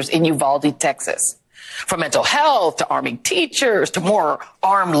teachers in Uvalde, Texas. From mental health to arming teachers to more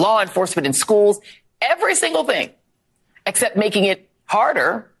armed law enforcement in schools, every single thing, except making it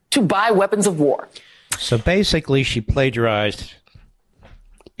harder to buy weapons of war. So basically, she plagiarized,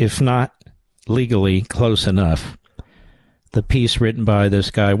 if not legally close enough, the piece written by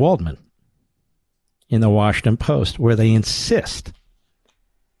this guy Waldman in the Washington Post, where they insist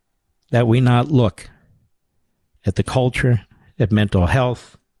that we not look at the culture, at mental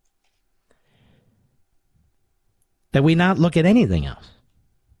health, that we not look at anything else.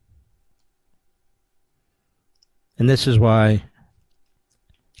 And this is why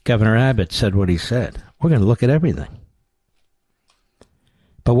Governor Abbott said what he said. We're going to look at everything.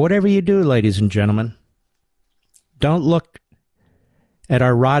 But whatever you do, ladies and gentlemen, don't look at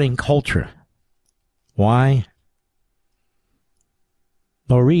our rotting culture. Why?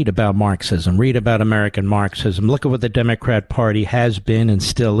 Well, read about Marxism. Read about American Marxism. Look at what the Democrat Party has been and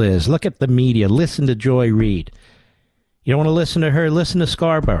still is. Look at the media. Listen to Joy Reid. You don't want to listen to her? Listen to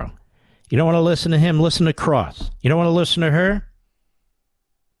Scarborough. You don't want to listen to him? Listen to Cross. You don't want to listen to her?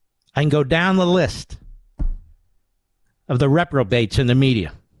 I can go down the list of the reprobates in the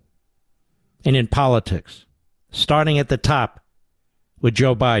media and in politics, starting at the top with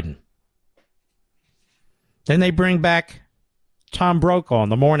Joe Biden. Then they bring back Tom Brokaw on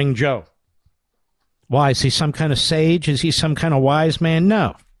the Morning Joe. Why? Is he some kind of sage? Is he some kind of wise man?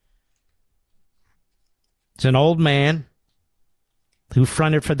 No. It's an old man who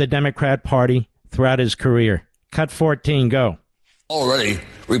fronted for the Democrat Party throughout his career. Cut 14, go. Already,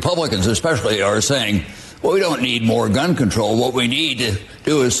 Republicans especially are saying, well, we don't need more gun control. What we need to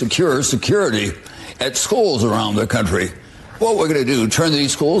do is secure security at schools around the country. What we're going to do, turn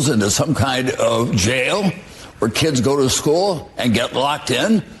these schools into some kind of jail where kids go to school and get locked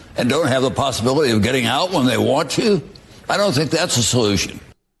in and don't have the possibility of getting out when they want to? I don't think that's a solution.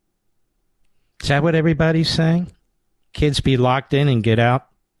 Is that what everybody's saying? Kids be locked in and get out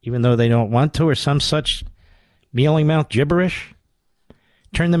even though they don't want to, or some such mealy mouth gibberish?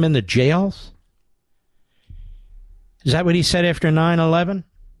 Turn them into jails? Is that what he said after 9/11?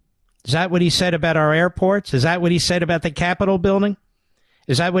 Is that what he said about our airports? Is that what he said about the Capitol building?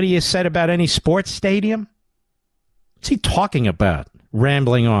 Is that what he has said about any sports stadium? What's he talking about?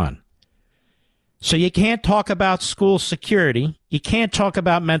 Rambling on. So you can't talk about school security. You can't talk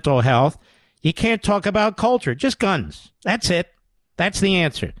about mental health. You can't talk about culture. Just guns. That's it. That's the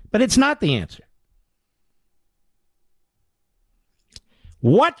answer. But it's not the answer.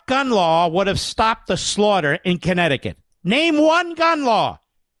 What gun law would have stopped the slaughter in Connecticut? Name one gun law.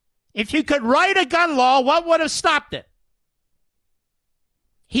 If you could write a gun law, what would have stopped it?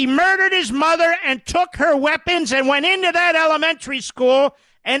 He murdered his mother and took her weapons and went into that elementary school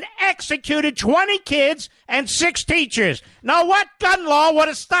and executed 20 kids and 6 teachers. Now, what gun law would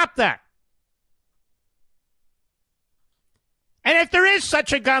have stopped that? And if there is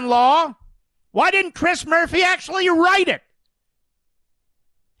such a gun law, why didn't Chris Murphy actually write it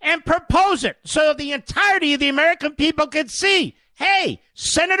and propose it so the entirety of the American people could see, hey,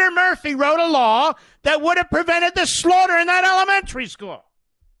 Senator Murphy wrote a law that would have prevented the slaughter in that elementary school?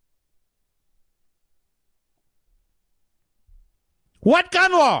 What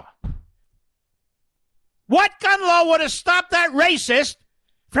gun law? What gun law would have stopped that racist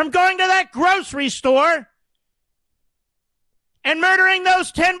from going to that grocery store and murdering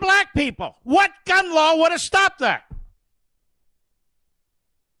those 10 black people? What gun law would have stopped that?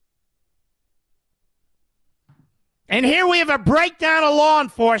 And here we have a breakdown of law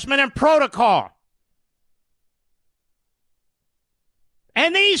enforcement and protocol.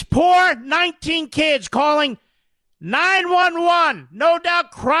 And these poor 19 kids calling 911, no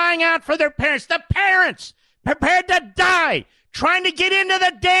doubt crying out for their parents. The parents prepared to die trying to get into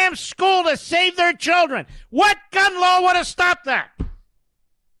the damn school to save their children. What gun law would have stopped that?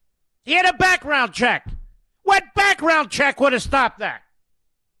 He had a background check. What background check would have stopped that?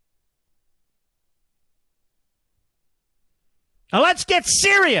 Now let's get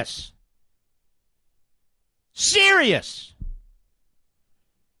serious. Serious.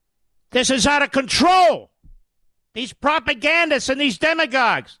 This is out of control. These propagandists and these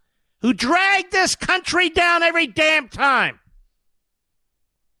demagogues who drag this country down every damn time.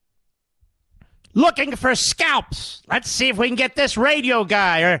 Looking for scalps. Let's see if we can get this radio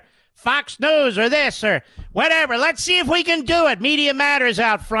guy or Fox News or this or whatever. Let's see if we can do it. Media Matters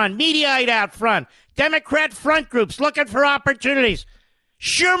out front. Mediaite out front. Democrat front groups looking for opportunities.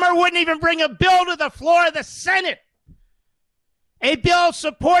 Schumer wouldn't even bring a bill to the floor of the Senate. A bill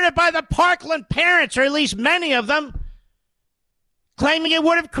supported by the Parkland parents, or at least many of them, claiming it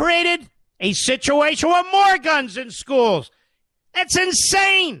would have created a situation with more guns in schools. That's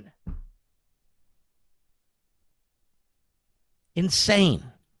insane. Insane.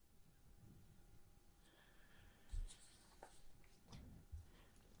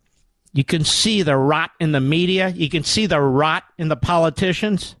 You can see the rot in the media. You can see the rot in the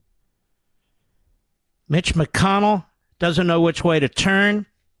politicians. Mitch McConnell doesn't know which way to turn.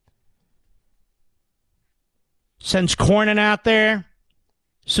 Sends Cornyn out there.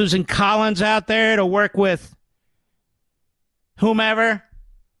 Susan Collins out there to work with whomever.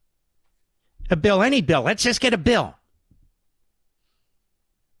 A bill, any bill. Let's just get a bill.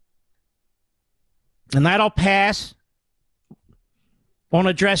 And that'll pass. Won't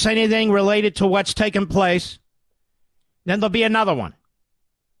address anything related to what's taken place. Then there'll be another one.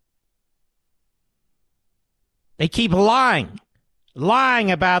 They keep lying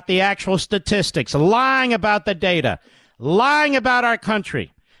about the actual statistics, lying about the data, lying about our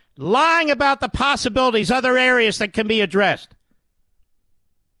country, lying about the possibilities, other areas that can be addressed.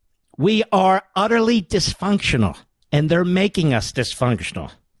 We are utterly dysfunctional, and they're making us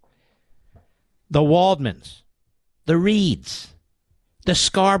dysfunctional. The Waldmans, the Reeds, the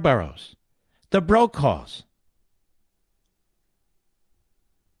Scarboroughs, the Brokaws.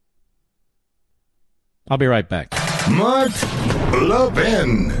 I'll be right back. Mark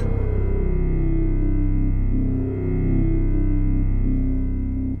Levin.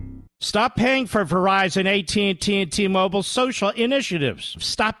 Stop paying for Verizon, AT&T, and T-Mobile social initiatives.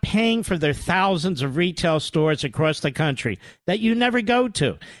 Stop paying for their thousands of retail stores across the country that you never go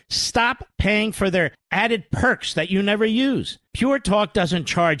to. Stop paying for their added perks that you never use. Pure Talk doesn't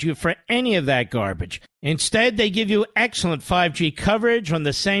charge you for any of that garbage. Instead, they give you excellent 5G coverage on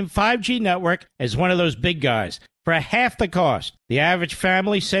the same 5G network as one of those big guys for half the cost. The average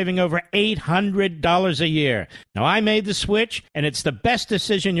family saving over $800 a year. Now, I made the switch, and it's the best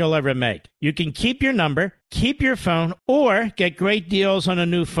decision you'll ever make. You can keep your number, keep your phone, or get great deals on a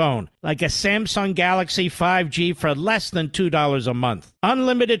new phone, like a Samsung Galaxy 5G for less than $2 a month.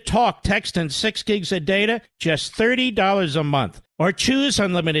 Unlimited talk, text, and 6 gigs of data, just $30 a month. Or choose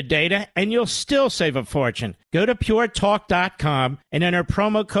unlimited data, and you'll still save a fortune. Go to puretalk.com and enter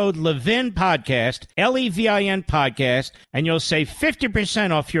promo code Levin Podcast, Levin Podcast, and you'll save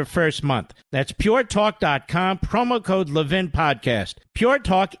 50% off your first month. That's puretalk.com, promo code Levin Podcast. Pure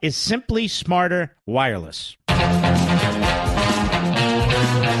Talk is simply smarter wireless.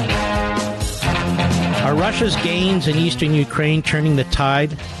 Are Russia's gains in eastern Ukraine turning the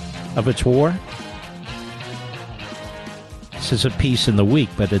tide of its war? This is a piece in the week,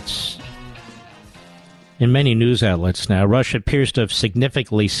 but it's in many news outlets now. Russia appears to have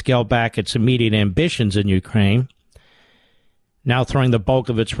significantly scaled back its immediate ambitions in Ukraine, now throwing the bulk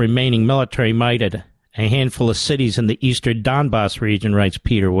of its remaining military might at a handful of cities in the eastern Donbass region, writes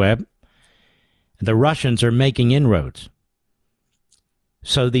Peter Webb. The Russians are making inroads.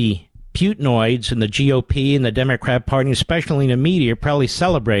 So the Putinoids and the GOP and the Democrat Party, especially in the media, are probably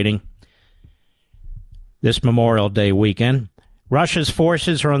celebrating this Memorial Day weekend. Russia's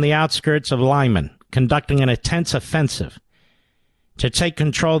forces are on the outskirts of Lyman, conducting an intense offensive to take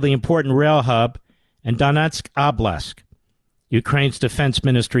control of the important rail hub in Donetsk Oblast. Ukraine's defense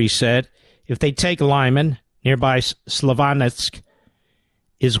ministry said if they take Lyman, nearby Slavyansk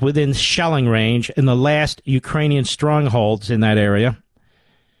is within shelling range, and the last Ukrainian strongholds in that area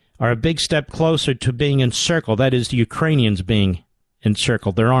are a big step closer to being encircled. That is, the Ukrainians being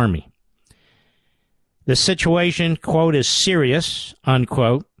encircled, their army. The situation, quote, is serious,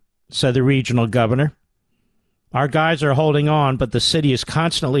 unquote, said the regional governor. Our guys are holding on, but the city is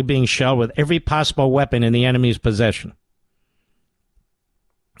constantly being shelled with every possible weapon in the enemy's possession.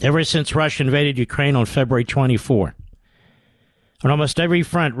 Ever since Russia invaded Ukraine on February 24, On almost every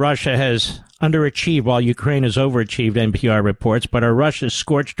front, Russia has underachieved while Ukraine has overachieved, NPR reports. But are Russia's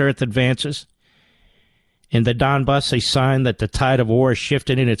scorched earth advances in the Donbass a sign that the tide of war is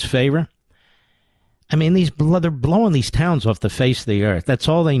shifting in its favor? I mean, they're blowing these towns off the face of the earth. That's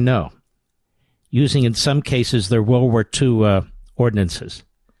all they know. Using, in some cases, their World War II ordinances.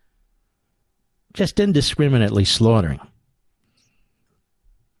 Just indiscriminately slaughtering.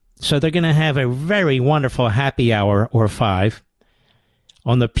 So they're going to have a very wonderful happy hour or 5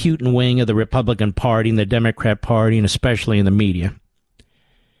 on the Putin wing of the Republican Party and the Democrat Party, and especially in the media.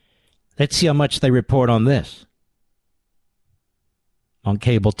 Let's see how much they report on this. On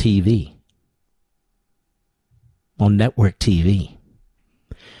cable TV. On network TV.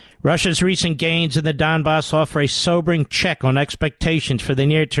 Russia's recent gains in the Donbass offer a sobering check on expectations for the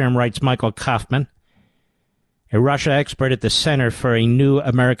near term, writes Michael Kaufman, a Russia expert at the Center for a New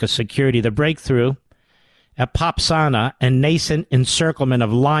America Security. The breakthrough at Popsana and nascent encirclement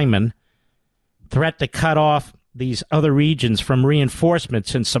of Lyman threat to cut off these other regions from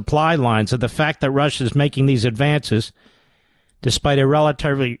reinforcements and supply lines, and the fact that Russia is making these advances despite a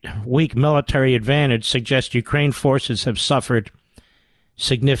relatively weak military advantage suggests Ukraine forces have suffered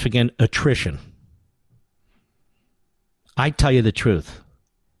significant attrition. I tell you the truth.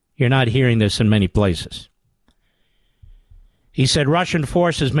 You're not hearing this in many places. He said Russian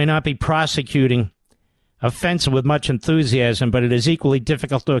forces may not be prosecuting offensive with much enthusiasm, but it is equally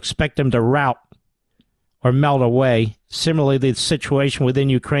difficult to expect them to rout or melt away. Similarly, the situation within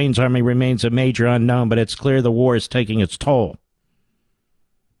Ukraine's army remains a major unknown, but it's clear the war is taking its toll.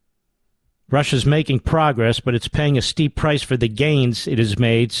 Russia's making progress, but it's paying a steep price for the gains it has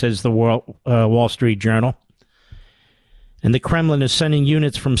made, says the Wall Street Journal. And the Kremlin is sending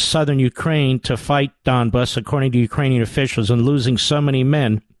units from southern Ukraine to fight Donbass, according to Ukrainian officials, and losing so many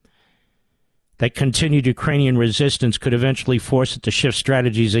men that continued Ukrainian resistance could eventually force it to shift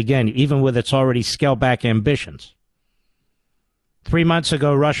strategies again, even with its already scaled-back ambitions. 3 months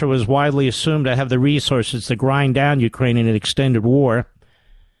ago, Russia was widely assumed to have the resources to grind down Ukraine in an extended war.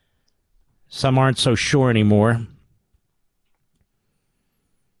 Some aren't so sure anymore.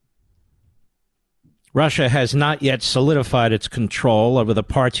 Russia has not yet solidified its control over the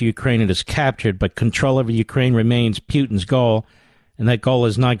parts of Ukraine it has captured, but control over Ukraine remains Putin's goal, and that goal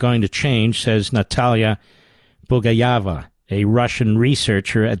is not going to change, says Natalia Bugayeva, a Russian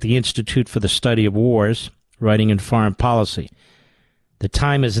researcher at the Institute for the Study of Wars, writing in Foreign Policy. The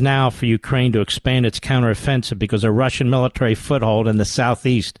time is now for Ukraine to expand its counteroffensive because a Russian military foothold in the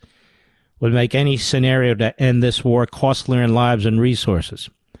southeast would make any scenario to end this war costlier in lives and resources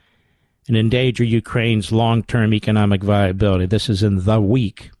and endanger Ukraine's long-term economic viability. This is in The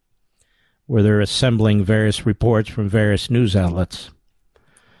Week, where they're assembling various reports from various news outlets.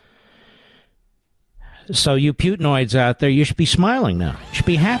 So you Putinoids out there, you should be smiling now. You should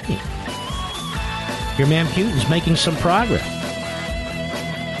be happy. Your man Putin's making some progress.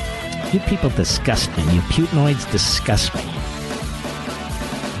 You people disgust me. You Putinoids disgust me.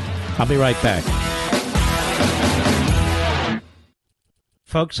 I'll be right back.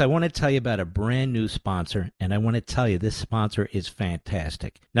 Folks, I want to tell you about a brand new sponsor, and I want to tell you this sponsor is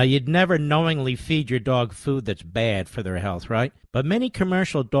fantastic. Now, you'd never knowingly feed your dog food that's bad for their health, right? But many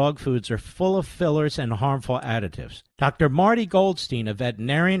commercial dog foods are full of fillers and harmful additives. Dr. Marty Goldstein, a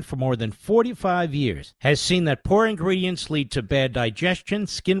veterinarian for more than 45 years, has seen that poor ingredients lead to bad digestion,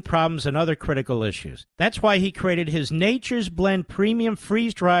 skin problems, and other critical issues. That's why he created his Nature's Blend Premium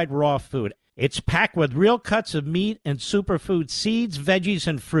Freeze-Dried Raw Food. It's packed with real cuts of meat and superfood seeds, veggies,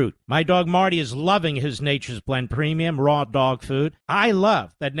 and fruit. My dog Marty is loving his Nature's Blend Premium Raw Dog Food. I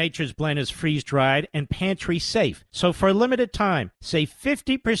love that Nature's Blend is freeze-dried and pantry safe. So for a limited time, save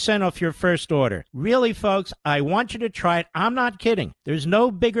 50% off your first order. Really, folks, I want you to try it. I'm not kidding. There's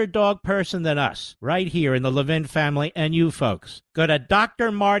no bigger dog person than us, right here in the Levin family and you folks. Go to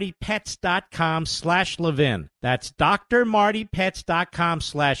drmartypets.com/Levin. That's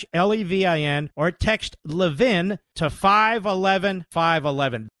drmartypets.com/LEVIN or text Levin to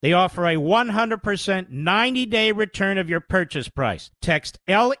 511-511. They offer a 100% 90-day return of your purchase price. Text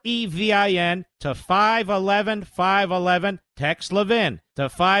LEVIN to 511-511. Text Levin to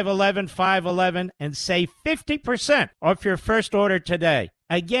 511-511 and save 50% off your first order today.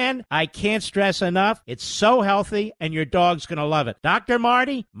 Again, I can't stress enough, it's so healthy and your dog's going to love it. Dr.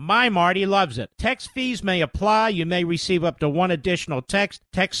 Marty, my Marty loves it. Text fees may apply. You may receive up to one additional text.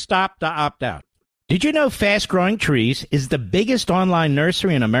 Text STOP to opt out. Did you know Fast Growing Trees is the biggest online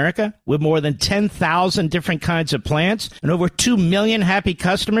nursery in America with more than 10,000 different kinds of plants and over 2 million happy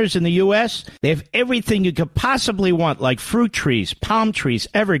customers in the U.S.? They have everything you could possibly want, like fruit trees, palm trees,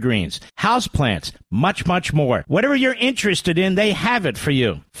 evergreens, houseplants, much, much more. Whatever you're interested in, they have it for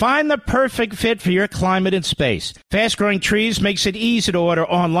you. Find the perfect fit for your climate and space. Fast Growing Trees makes it easy to order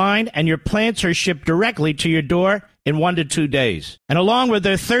online, and your plants are shipped directly to your door in 1 to 2 days. And along with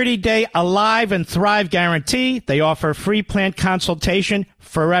their 30-day Alive and Thrive guarantee, they offer free plant consultation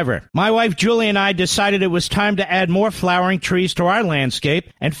forever. My wife Julie and I decided it was time to add more flowering trees to our landscape,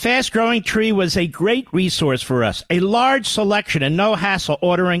 and Fast Growing Tree was a great resource for us. A large selection and no hassle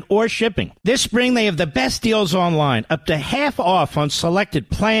ordering or shipping. This spring they have the best deals online, up to half off on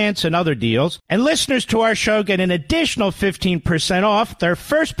selected plants and other deals. And listeners to our show get an additional 15% off their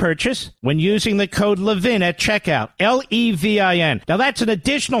first purchase when using the code LEVIN at checkout. LEVIN. Now that's an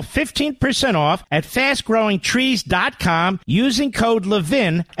additional 15% off at fastgrowingtrees.com using code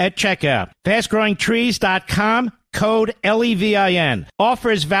LEVIN at checkout. Fastgrowingtrees.com, code LEVIN.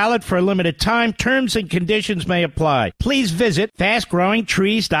 Offer is valid for a limited time. Terms and conditions may apply. Please visit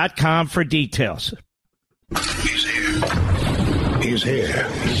fastgrowingtrees.com for details. He's here. He's here.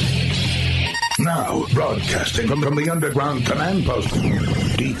 Now, broadcasting from the underground command post,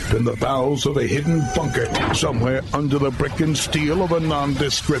 deep in the bowels of a hidden bunker, somewhere under the brick and steel of a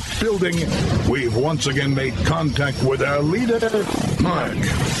nondescript building, we've once again made contact with our leader, Mark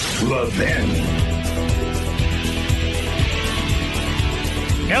Levin.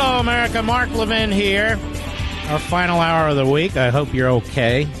 Hello, America. Mark Levin here. Our final hour of the week. I hope you're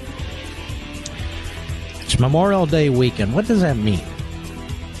okay. It's Memorial Day weekend. What does that mean?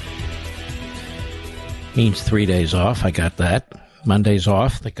 Means 3 days off. I got that. Monday's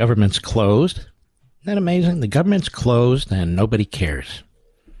off. The government's closed. Isn't that amazing? The government's closed and nobody cares.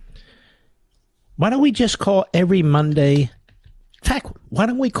 Why don't we just call every Monday? In fact, why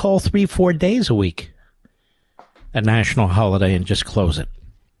don't we call 3-4 days a week a national holiday and just close it?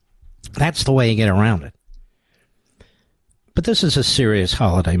 That's the way you get around it. But this is a serious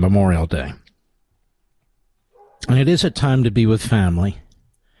holiday, Memorial Day. And it is a time to be with family.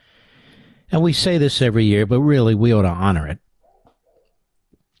 And we say this every year, but really we ought to honor it.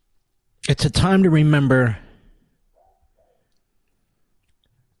 It's a time to remember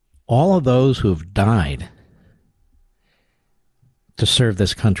all of those who have died to serve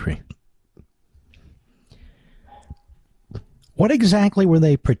this country. What exactly were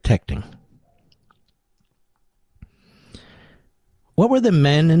they protecting? What were the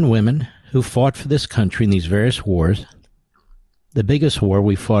men and women who fought for this country in these various wars? The biggest war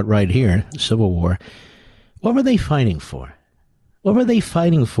we fought right here, the Civil War. What were they fighting for? What were they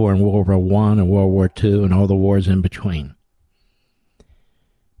fighting for in World War I and World War II and all the wars in between?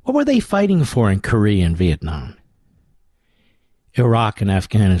 What were they fighting for in Korea and Vietnam? Iraq and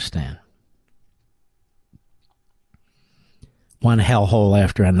Afghanistan? One hellhole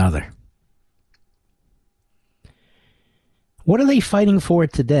after another. What are they fighting for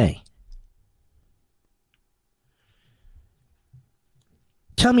today?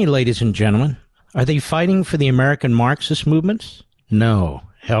 Tell me, ladies and gentlemen, are they fighting for the American Marxist movements? No.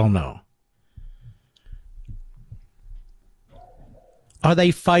 Hell no. Are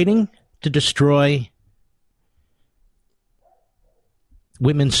they fighting to destroy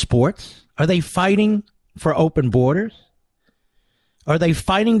women's sports? Are they fighting for open borders? Are they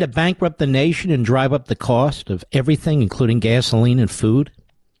fighting to bankrupt the nation and drive up the cost of everything, including gasoline and food?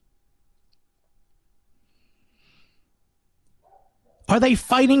 Are they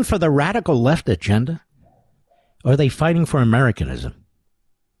fighting for the radical left agenda? Or are they fighting for Americanism?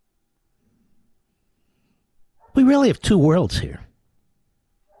 We really have two worlds here.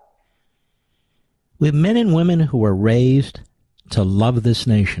 We have men and women who are raised to love this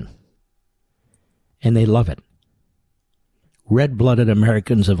nation. And they love it. Red-blooded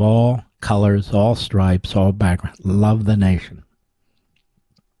Americans of all colors, all stripes, all backgrounds, love the nation.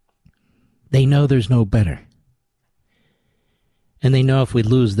 They know there's no better. And they know if we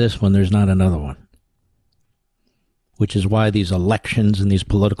lose this one, there's not another one. Which is why these elections and these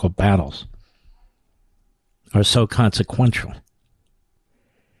political battles are so consequential.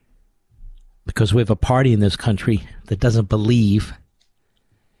 Because we have a party in this country that doesn't believe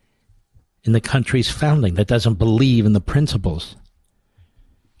in the country's founding, that doesn't believe in the principles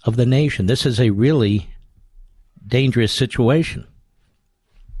of the nation. This is a really dangerous situation.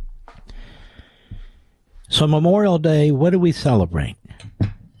 So Memorial Day, what do we celebrate?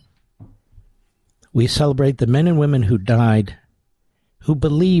 We celebrate the men and women who died, who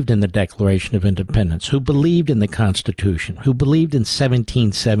believed in the Declaration of Independence, who believed in the Constitution, who believed in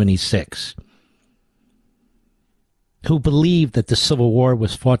 1776. who believed that the Civil War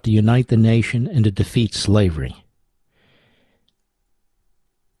was fought to unite the nation and to defeat slavery,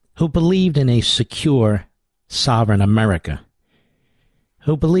 who believed in a secure, sovereign America,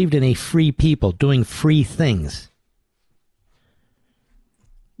 who believed in a free people doing free things.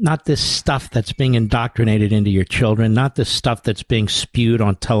 Not this stuff that's being indoctrinated into your children, not this stuff that's being spewed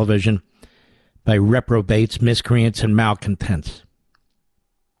on television by reprobates, miscreants, and malcontents.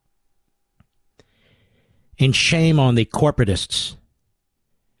 And shame on the corporatists.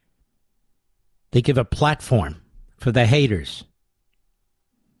 They give a platform for the haters.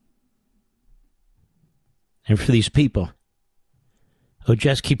 And for these people who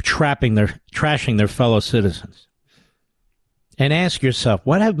just keep trashing their fellow citizens. And ask yourself,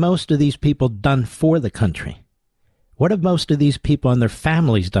 what have most of these people done for the country? What have most of these people and their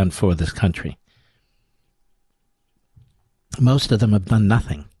families done for this country? Most of them have done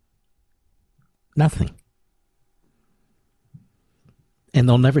nothing. Nothing. And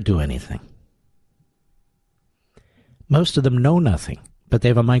they'll never do anything. Most of them know nothing, but they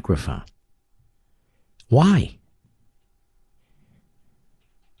have a microphone. Why?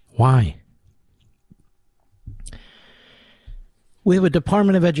 Why? We have a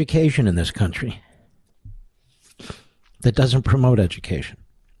Department of Education in this country that doesn't promote education.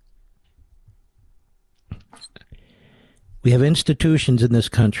 We have institutions in this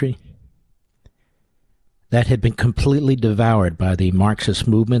country that had been completely devoured by the Marxist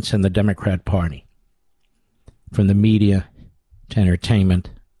movements and the Democrat Party, from the media to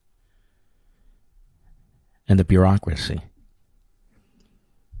entertainment and the bureaucracy.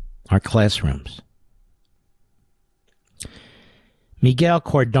 Our classrooms. Miguel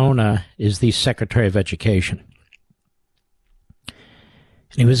Cardona is the Secretary of Education.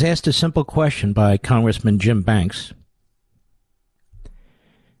 And he was asked a simple question by Congressman Jim Banks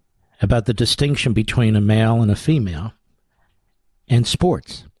about the distinction between a male and a female and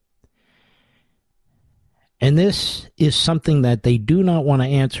sports. And this is something that they do not want to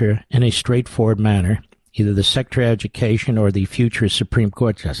answer in a straightforward manner, either the Secretary of Education or the future Supreme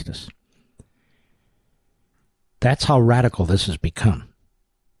Court Justice. That's how radical this has become.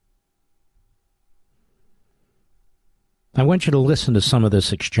 I want you to listen to some of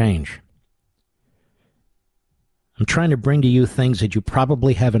this exchange. I'm trying to bring to you things that you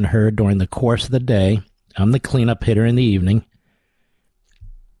probably haven't heard during the course of the day. I'm the cleanup hitter in the evening.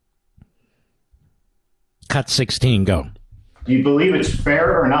 Cut 16, go. Do you believe it's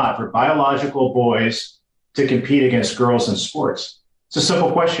fair or not for biological boys to compete against girls in sports? It's a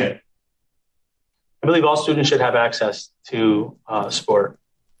simple question. I believe all students should have access to sport.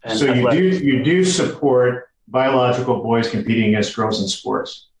 And so you do support biological boys competing against girls in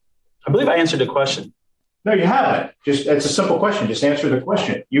sports? I believe I answered the question. No, you haven't. It's a simple question. Just answer the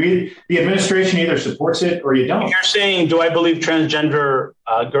question. The administration either supports it or you don't. You're saying, do I believe transgender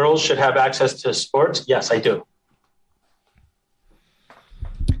girls should have access to sports? Yes, I do.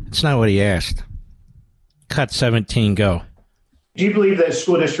 It's not what he asked. Cut 17, go. Do you believe that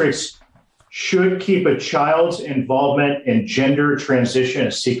school districts should keep a child's involvement in gender transition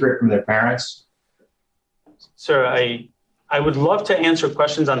a secret from their parents? Sir, I would love to answer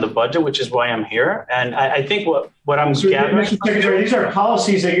questions on the budget, which is why I'm here. And I think what I'm gathering... Mr. Secretary, these are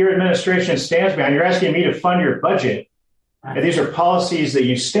policies that your administration stands behind. You're asking me to fund your budget. And these are policies that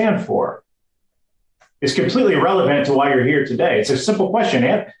you stand for. It's completely irrelevant to why you're here today. It's a simple question.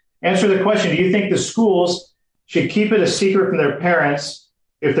 Answer the question. Do you think the schools should keep it a secret from their parents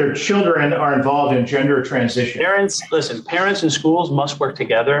if their children are involved in gender transition? Parents and schools must work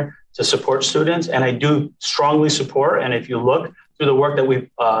together to support students. And I do strongly support. And if you look through the work that we've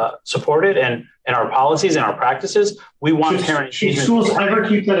supported and our policies and our practices, we want parents. Should schools ever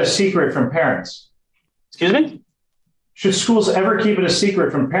keep that a secret from parents? Excuse me? Should schools ever keep it a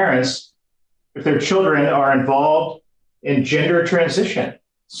secret from parents if their children are involved in gender transition?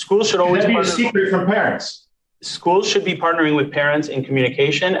 Schools should always be a secret from parents. Schools should be partnering with parents in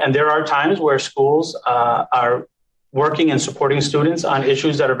communication. And there are times where schools are working and supporting students on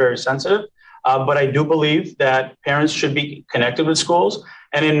issues that are very sensitive. But I do believe that parents should be connected with schools.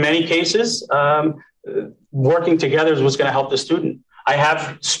 And in many cases, working together is what's going to help the student. I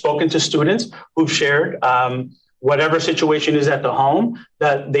have spoken to students who've shared whatever situation is at the home,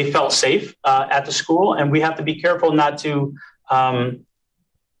 that they felt safe at the school. And we have to be careful not to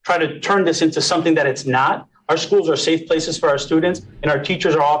try to turn this into something that it's not. Our schools are safe places for our students, and our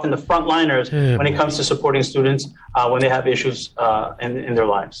teachers are often the frontliners when it comes to supporting students when they have issues in their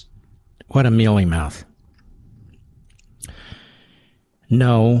lives. What a mealy mouth.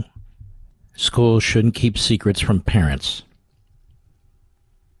 No, schools shouldn't keep secrets from parents.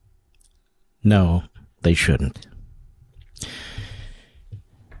 No, they shouldn't.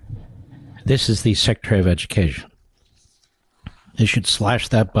 This is the Secretary of Education. They should slash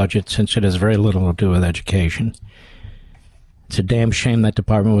that budget since it has very little to do with education. It's a damn shame that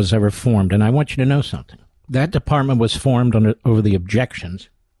department was ever formed. And I want you to know something. That department was formed over the objections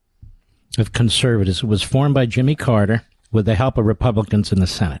of conservatives. It was formed by Jimmy Carter with the help of Republicans in the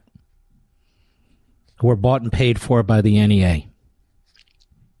Senate, who were bought and paid for by the NEA.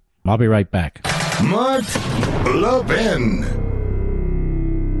 I'll be right back. Mark Levin.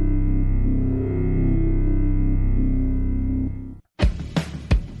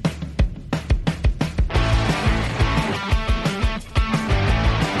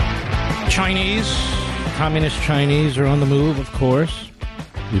 Communist Chinese are on the move, of course.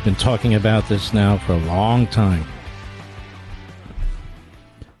 We've been talking about this now for a long time.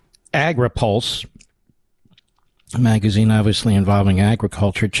 AgriPulse, a magazine obviously involving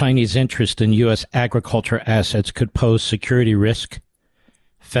agriculture. Chinese interest in U.S. agriculture assets could pose security risk,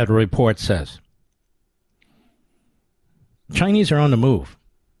 federal report says. Chinese are on the move.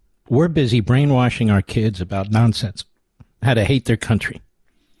 We're busy brainwashing our kids about nonsense, how to hate their country.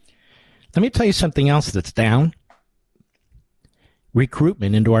 Let me tell you something else that's down.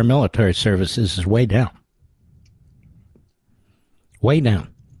 Recruitment into our military services is way down. Way down.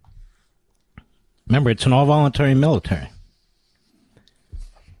 Remember, it's an all-voluntary military.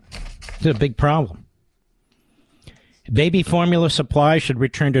 It's a big problem. Baby formula supply should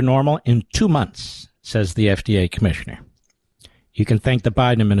return to normal in 2 months, says the FDA commissioner. You can thank the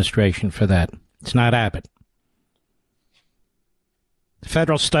Biden administration for that. It's not Abbott. The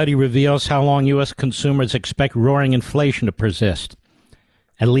federal study reveals how long U.S. consumers expect roaring inflation to persist.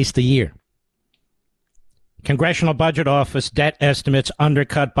 At least a year. Congressional Budget Office debt estimates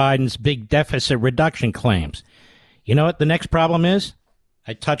undercut Biden's big deficit reduction claims. You know what the next problem is?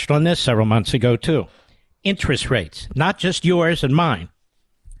 I touched on this several months ago, too. Interest rates, not just yours and mine.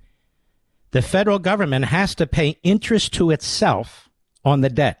 The federal government has to pay interest to itself on the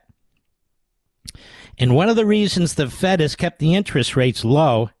debt. And one of the reasons the Fed has kept the interest rates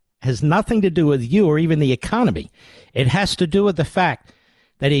low has nothing to do with you or even the economy. It has to do with the fact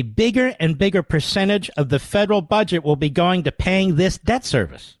that a bigger and bigger percentage of the federal budget will be going to paying this debt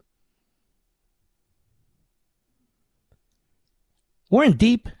service. We're in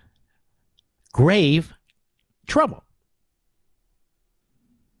deep, grave trouble.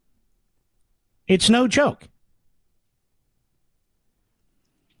 It's no joke.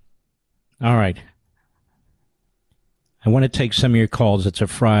 All right. I want to take some of your calls. It's a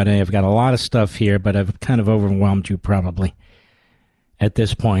Friday. I've got a lot of stuff here, but I've kind of overwhelmed you probably at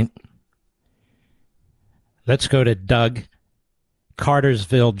this point. Let's go to Doug,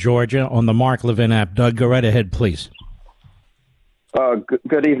 Cartersville, Georgia, on the Mark Levin app. Doug, go right ahead, please.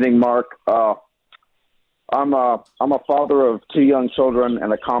 Good evening, Mark. I'm a father of 2 young children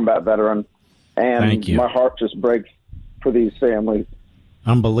and a combat veteran, and Thank you. My heart just breaks for these families.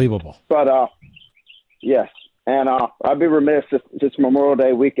 Unbelievable. But yes, and I'd be remiss if this Memorial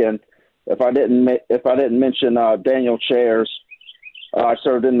Day weekend if I didn't mention Daniel Chairs. I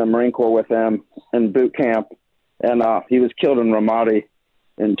served in the Marine Corps with him in boot camp, and he was killed in Ramadi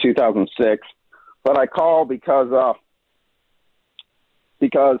in 2006. But I call because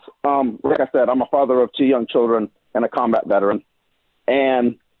like I said, I'm a father of 2 young children and a combat veteran.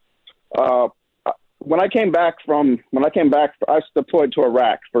 And when I came back, I was deployed to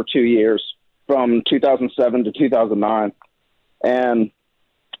Iraq for 2 years, from 2007 to 2009. And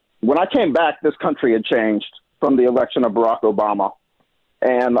when I came back, this country had changed from the election of Barack Obama.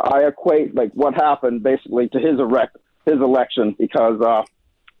 And I equate like what happened basically to his election, because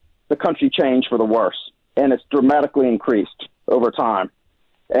the country changed for the worse, and it's dramatically increased over time.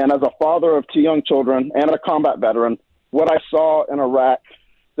 And as a father of 2 young children and a combat veteran, what I saw in Iraq,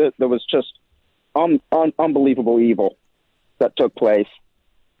 that was just unbelievable evil that took place.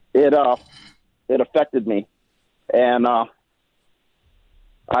 It affected me, and I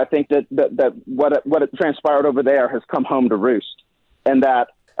think that what it transpired over there has come home to roost. And that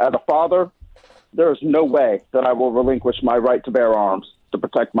as a father, there is no way that I will relinquish my right to bear arms to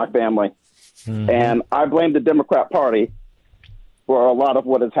protect my family. Mm-hmm. And I blame the Democrat Party for a lot of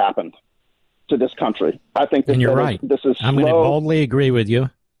what has happened to this country. I think that, and you're right. This is I'm going to boldly agree with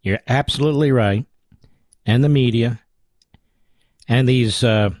you. You're absolutely right. And the media and these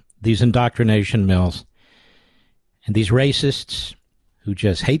indoctrination mills and these racists who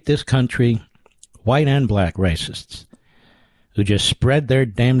just hate this country, white and black racists, who just spread their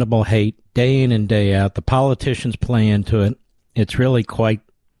damnable hate day in and day out. The politicians play into it. It's really quite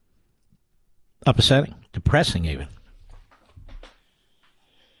upsetting, depressing even.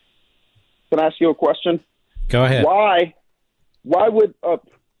 Can I ask you a question? Go ahead. Why would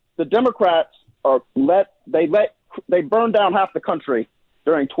the Democrats they burned down half the country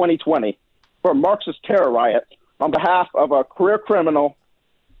during 2020 for a Marxist terror riot on behalf of a career criminal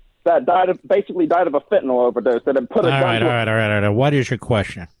that basically died of a fentanyl overdose that had put a gun to All right. What is your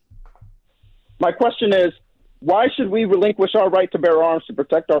question? My question is, why should we relinquish our right to bear arms to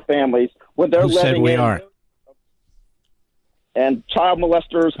protect our families when they're Who said we are? And child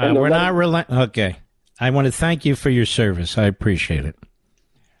molesters? And we're not okay. I want to thank you for your service. I appreciate it.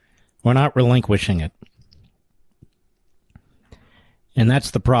 We're not relinquishing it. And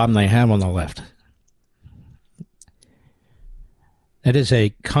that's the problem they have on the left. That is a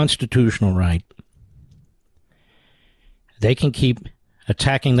constitutional right. They can keep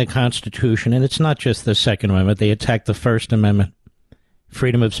attacking the Constitution, and it's not just the Second Amendment. They attack the First Amendment,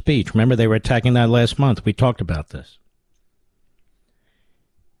 freedom of speech. Remember, they were attacking that last month. We talked about this.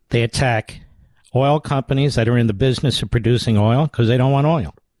 They attack oil companies that are in the business of producing oil because they don't want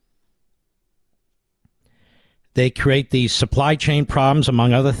oil. They create these supply chain problems,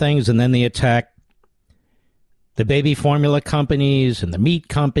 among other things, and then they attack the baby formula companies and the meat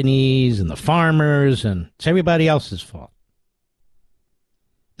companies and the farmers, and it's everybody else's fault.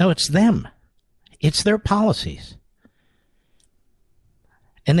 No, it's them. It's their policies.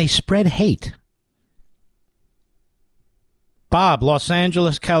 And they spread hate. Bob, Los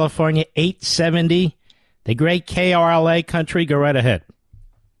Angeles, California, 870, the great KRLA country. Go right ahead.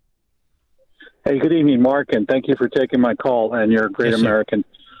 Hey, good evening, Mark, and thank you for taking my call, and you're a great American.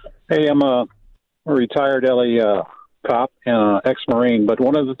 Hey, I'm a retired LA cop and ex-Marine, but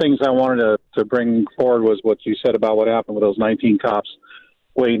one of the things I wanted to bring forward was what you said about what happened with those 19 cops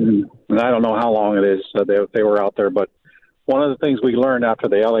waiting, and I don't know how long it is they were out there, but one of the things we learned after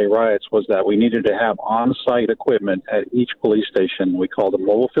the LA riots was that we needed to have on-site equipment at each police station. We call them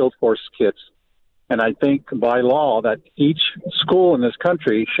mobile field force kits, and I think by law that each school in this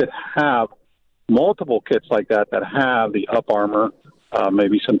country should have multiple kits like that have the up armor,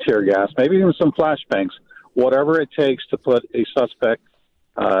 maybe some tear gas, maybe even some flashbangs, whatever it takes to put a suspect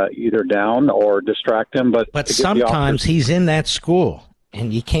either down or distract him. But sometimes he's in that school,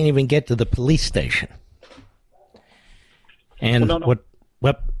 and you can't even get to the police station. And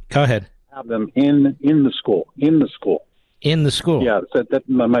what? Go ahead. Have them in the school. In the school. Yeah.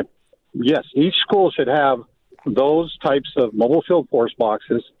 Yes. Each school should have those types of mobile field force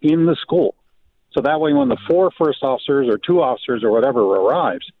boxes in the school. So that way, when the 4 first officers or 2 officers or whatever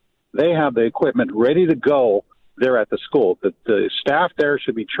arrives, they have the equipment ready to go there at the school. The staff there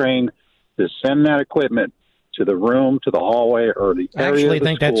should be trained to send that equipment to the room, to the hallway, or the area. I actually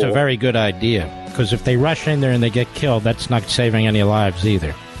think that's a very good idea, because if they rush in there and they get killed, that's not saving any lives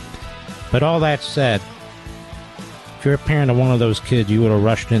either. But all that said, if you're a parent of one of those kids, you would have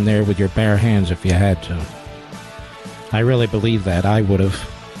rushed in there with your bare hands if you had to. I really believe that. I would have.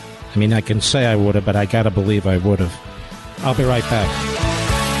 I mean, I can say I would have, but I got to believe I would have. I'll be right back.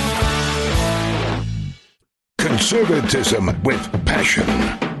 Conservatism with passion.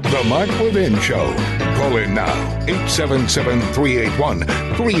 The Mark Levin Show. Call in now.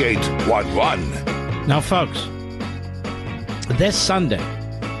 877-381-3811. Now, folks, this Sunday,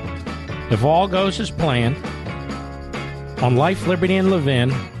 if all goes as planned, on Life, Liberty, and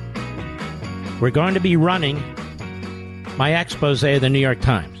Levin, we're going to be running my expose of the New York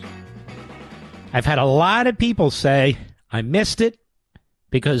Times. I've had a lot of people say, I missed it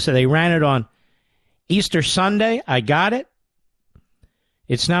because they ran it on Easter Sunday. I got it.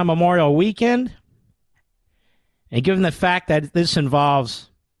 It's now Memorial Weekend. And given the fact that this involves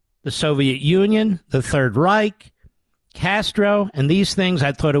the Soviet Union, the Third Reich, Castro, and these things,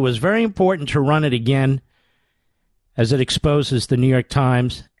 I thought it was very important to run it again as it exposes the New York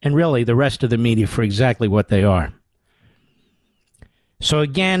Times and really the rest of the media for exactly what they are. So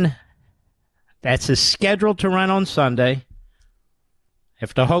again, that's scheduled to run on Sunday. I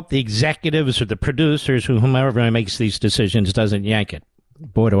have to hope the executives or the producers or whomever makes these decisions doesn't yank it.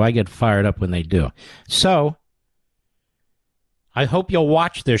 Boy, do I get fired up when they do. So, I hope you'll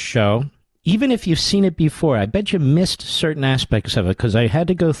watch this show, even if you've seen it before. I bet you missed certain aspects of it because I had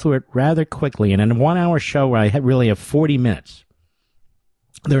to go through it rather quickly. And in a 1-hour show where I really have 40 minutes,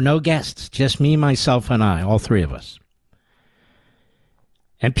 there are no guests, just me, myself, and I, all 3 of us.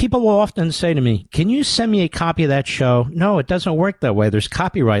 And people will often say to me, can you send me a copy of that show? No, it doesn't work that way. There's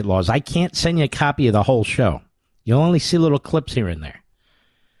copyright laws. I can't send you a copy of the whole show. You'll only see little clips here and there.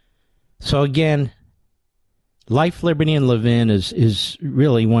 So again, Life, Liberty, and Levin is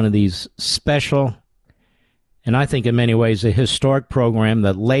really one of these special, and I think in many ways a historic program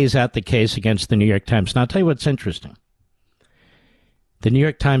that lays out the case against the New York Times. Now I'll tell you what's interesting. The New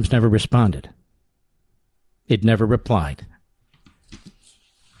York Times never responded. It never replied.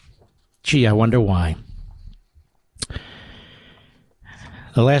 Gee, I wonder why.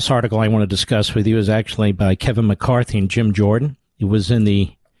 The last article I want to discuss with you is actually by Kevin McCarthy and Jim Jordan. It was in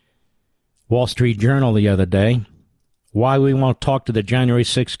the Wall Street Journal the other day. Why we won't talk to the January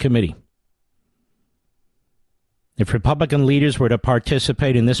 6th committee. If Republican leaders were to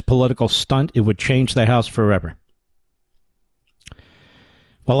participate in this political stunt, it would change the House forever.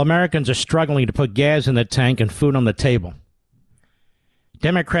 While Americans are struggling to put gas in the tank and food on the table,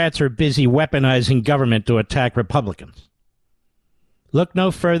 Democrats are busy weaponizing government to attack Republicans. Look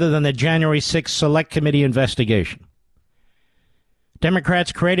no further than the January 6th Select Committee investigation.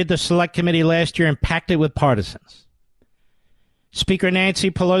 Democrats created the Select Committee last year and packed it with partisans. Speaker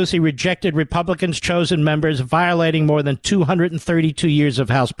Nancy Pelosi rejected Republicans' chosen members, violating more than 232 years of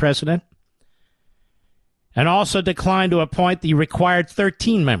House precedent, and also declined to appoint the required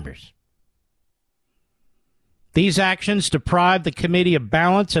 13 members. These actions deprive the committee of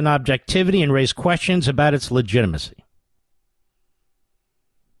balance and objectivity and raise questions about its legitimacy.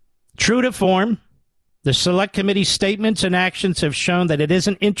 True to form, the Select Committee's statements and actions have shown that it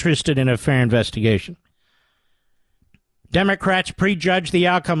isn't interested in a fair investigation. Democrats prejudged the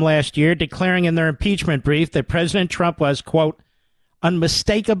outcome last year, declaring in their impeachment brief that President Trump was, quote,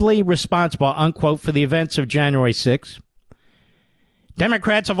 unmistakably responsible, unquote, for the events of January 6th.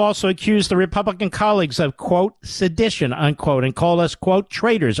 Democrats have also accused the Republican colleagues of, quote, sedition, unquote, and called us, quote,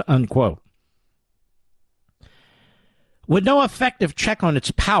 traitors, unquote. With no effective check on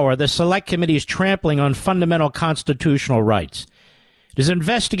its power, the Select Committee is trampling on fundamental constitutional rights. It is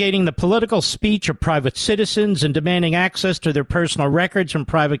investigating the political speech of private citizens and demanding access to their personal records and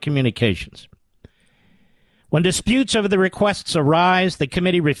private communications. When disputes over the requests arise, the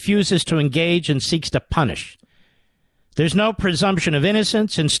committee refuses to engage and seeks to punish. There's no presumption of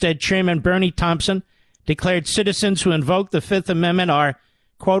innocence. Instead, Chairman Bernie Thompson declared citizens who invoke the Fifth Amendment are,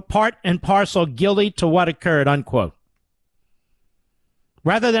 quote, part and parcel guilty to what occurred, unquote.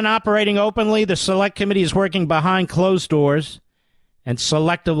 Rather than operating openly, the Select Committee is working behind closed doors and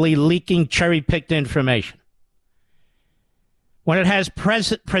selectively leaking cherry-picked information. When it has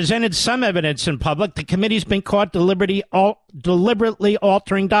presented some evidence in public, the committee's been caught deliberately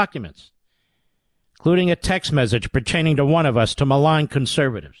altering documents, including a text message pertaining to one of us to malign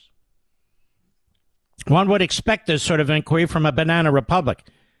conservatives. One would expect this sort of inquiry from a banana republic,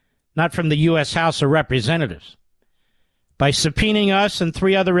 not from the U.S. House of Representatives. By subpoenaing us and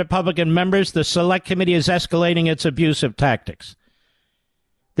 3 other Republican members, the Select Committee is escalating its abusive tactics.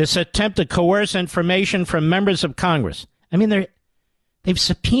 This attempt to coerce information from members of Congress. I mean, they've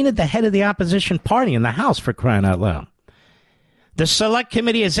subpoenaed the head of the opposition party in the House, for crying out loud. The Select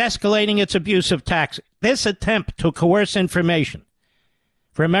Committee is escalating its abusive tactics. This attempt to coerce information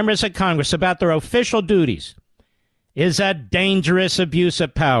from members of Congress about their official duties is a dangerous abuse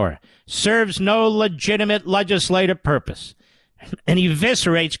of power, serves no legitimate legislative purpose, and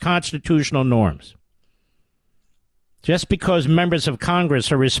eviscerates constitutional norms. Just because members of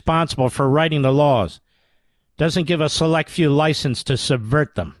Congress are responsible for writing the laws doesn't give a select few license to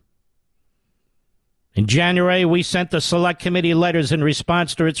subvert them. In January, we sent the Select Committee letters in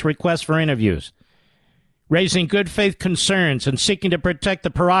response to its request for interviews, raising good faith concerns and seeking to protect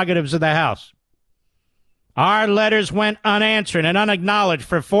the prerogatives of the House. Our letters went unanswered and unacknowledged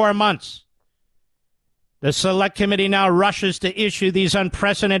for 4 months. The Select Committee now rushes to issue these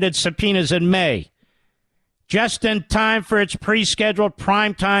unprecedented subpoenas in May, just in time for its pre-scheduled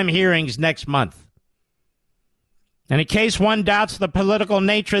primetime hearings next month. And in case one doubts the political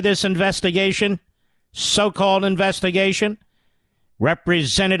nature of this investigation, so-called investigation,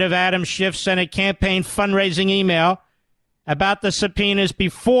 Representative Adam Schiff sent a campaign fundraising email about the subpoenas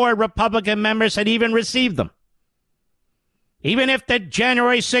before Republican members had even received them. Even if the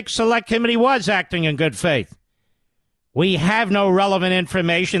January 6th Select Committee was acting in good faith, we have no relevant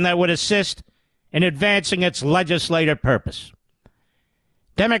information that would assist in advancing its legislative purpose.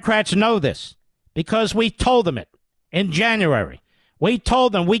 Democrats know this because we told them it in January. We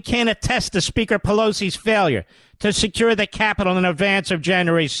told them we can't attest to Speaker Pelosi's failure to secure the Capitol in advance of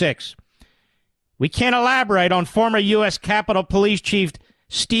January 6th. We can't elaborate on former U.S. Capitol Police Chief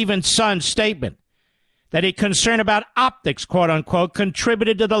Stephen Sunn's statement that a concern about optics, quote unquote,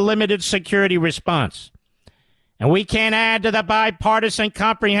 contributed to the limited security response. And we can't add to the bipartisan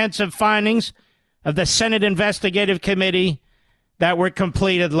comprehensive findings of the Senate Investigative Committee that were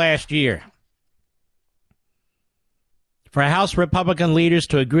completed last year. For House Republican leaders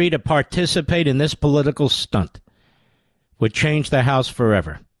to agree to participate in this political stunt would change the House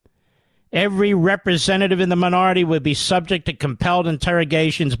forever. Every representative in the minority would be subject to compelled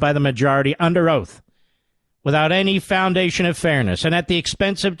interrogations by the majority under oath without any foundation of fairness and at the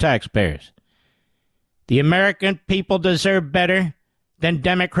expense of taxpayers. The American people deserve better than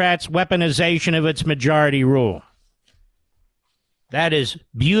Democrats' weaponization of its majority rule. That is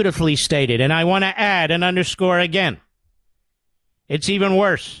beautifully stated, and I want to add and underscore again, it's even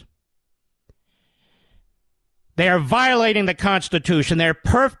worse. They are violating the Constitution. They're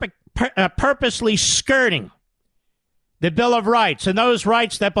purposely skirting the Bill of Rights and those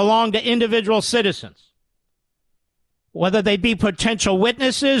rights that belong to individual citizens. Whether they be potential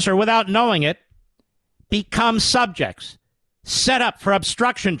witnesses or without knowing it, become subjects, set up for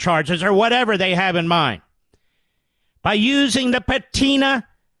obstruction charges or whatever they have in mind. By using the patina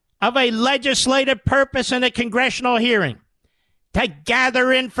of a legislative purpose in a congressional hearing to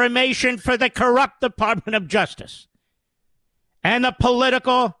gather information for the corrupt Department of Justice and the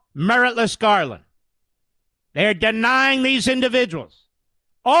political meritless Garland. They're denying these individuals,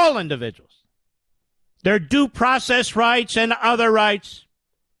 all individuals, their due process rights and other rights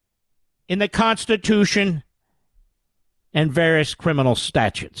in the Constitution and various criminal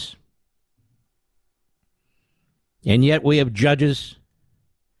statutes. And yet we have judges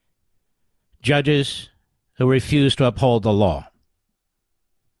who refuse to uphold the law.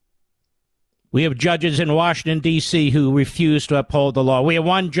 We have judges in Washington, D.C. who refuse to uphold the law. We have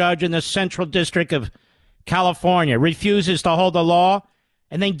one judge in the Central District of California refuses to hold the law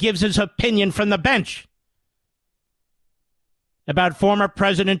and then gives his opinion from the bench about former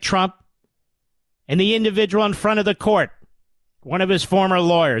President Trump and the individual in front of the court, one of his former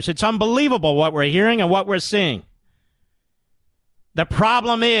lawyers. It's unbelievable what we're hearing and what we're seeing. The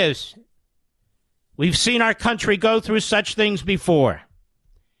problem is, we've seen our country go through such things before.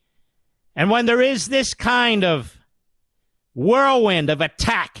 And when there is this kind of whirlwind of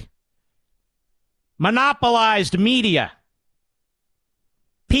attack, monopolized media,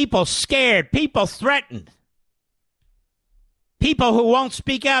 people scared, people threatened, people who won't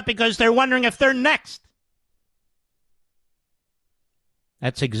speak out because they're wondering if they're next.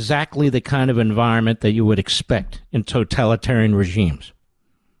 That's exactly the kind of environment that you would expect in totalitarian regimes.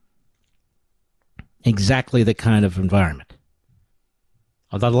 Exactly the kind of environment.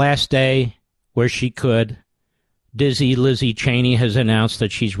 On the last day where she could, Dizzy Lizzie Cheney has announced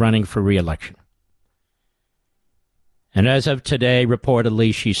that she's running for re-election. And as of today,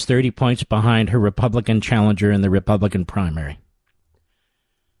 reportedly, she's 30 points behind her Republican challenger in the Republican primary.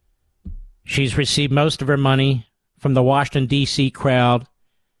 She's received most of her money from the Washington, D.C. crowd,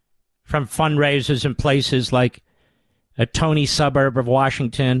 from fundraisers in places like a Tony suburb of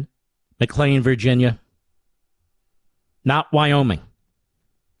Washington, McLean, Virginia, not Wyoming.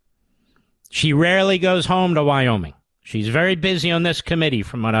 She rarely goes home to Wyoming. She's very busy on this committee,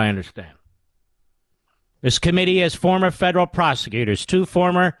 from what I understand. This committee has former federal prosecutors, 2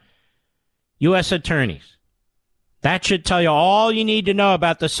 former U.S. attorneys. That should tell you all you need to know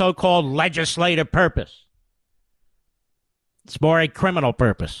about the so-called legislative purpose. It's more a criminal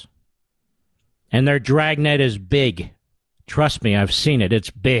purpose. And their dragnet is big. Trust me, I've seen it. It's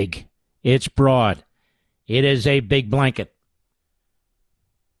big. It's broad. It is a big blanket.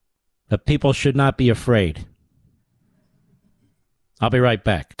 But people should not be afraid. I'll be right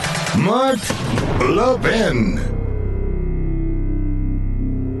back. Mark Levin.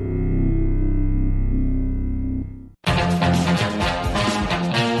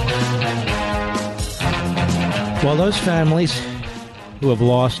 Well, those families who have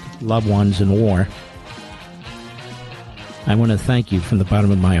lost loved ones in war, I want to thank you from the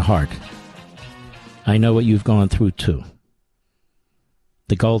bottom of my heart. I know what you've gone through, too.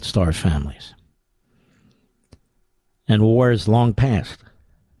 The Gold Star families. And war is long past.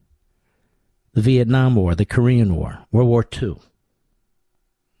 The Vietnam War, the Korean War, World War II,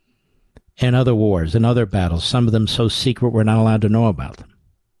 and other wars and other battles, some of them so secret we're not allowed to know about them.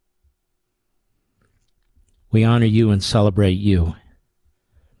 We honor you and celebrate you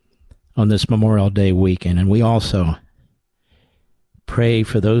on this Memorial Day weekend, and we also pray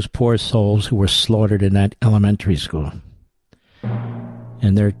for those poor souls who were slaughtered in that elementary school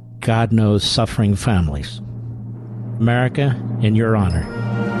and their, God knows, suffering families. America, in your honor.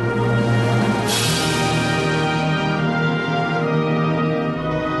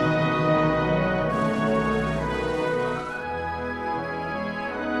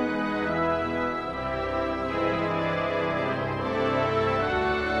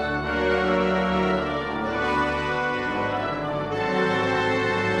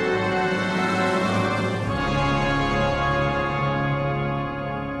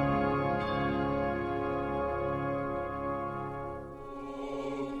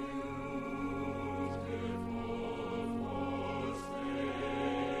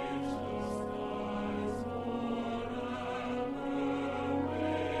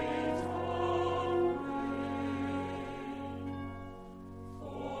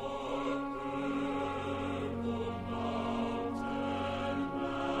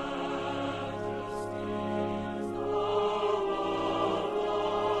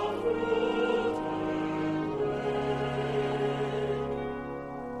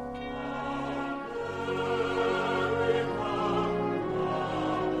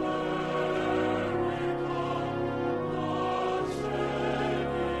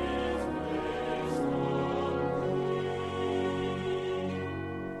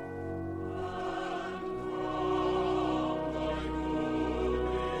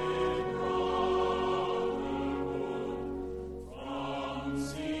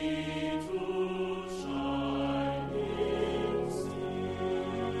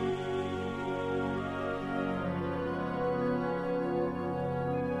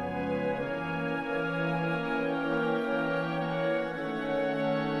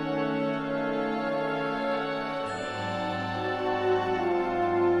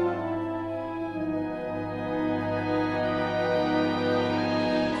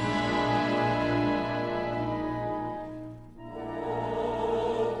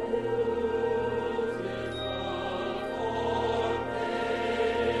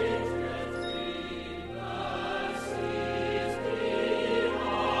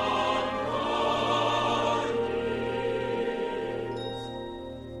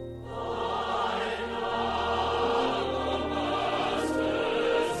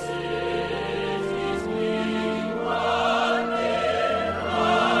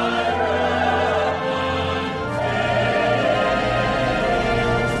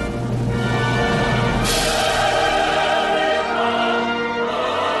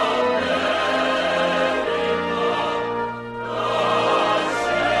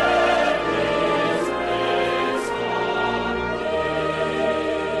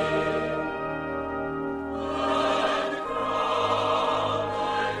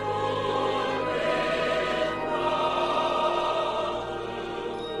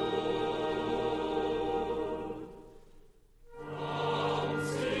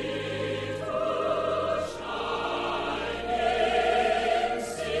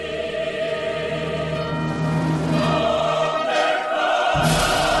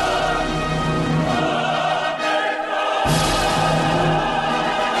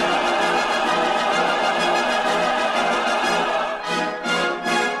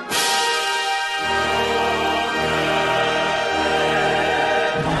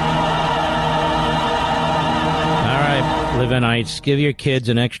 Livenites, give your kids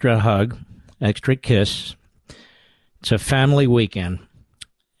an extra hug, extra kiss. It's a family weekend,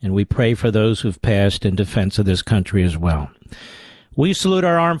 and we pray for those who've passed in defense of this country as well. We salute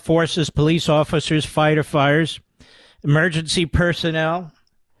our armed forces, police officers, firefighters, emergency personnel,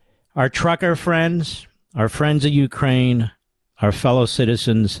 our trucker friends, our friends of Ukraine, our fellow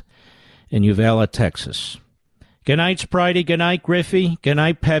citizens in Uvalde, Texas. Good night, Spritey. Good night, Griffey. Good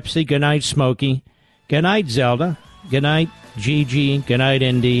night, Pepsi. Good night, Smokey. Good night, Zelda. Good night, Gigi. Good night,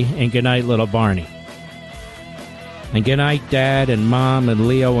 Indy. And good night, little Barney. And good night, Dad and Mom and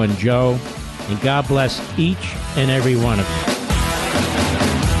Leo and Joe. And God bless each and every one of you.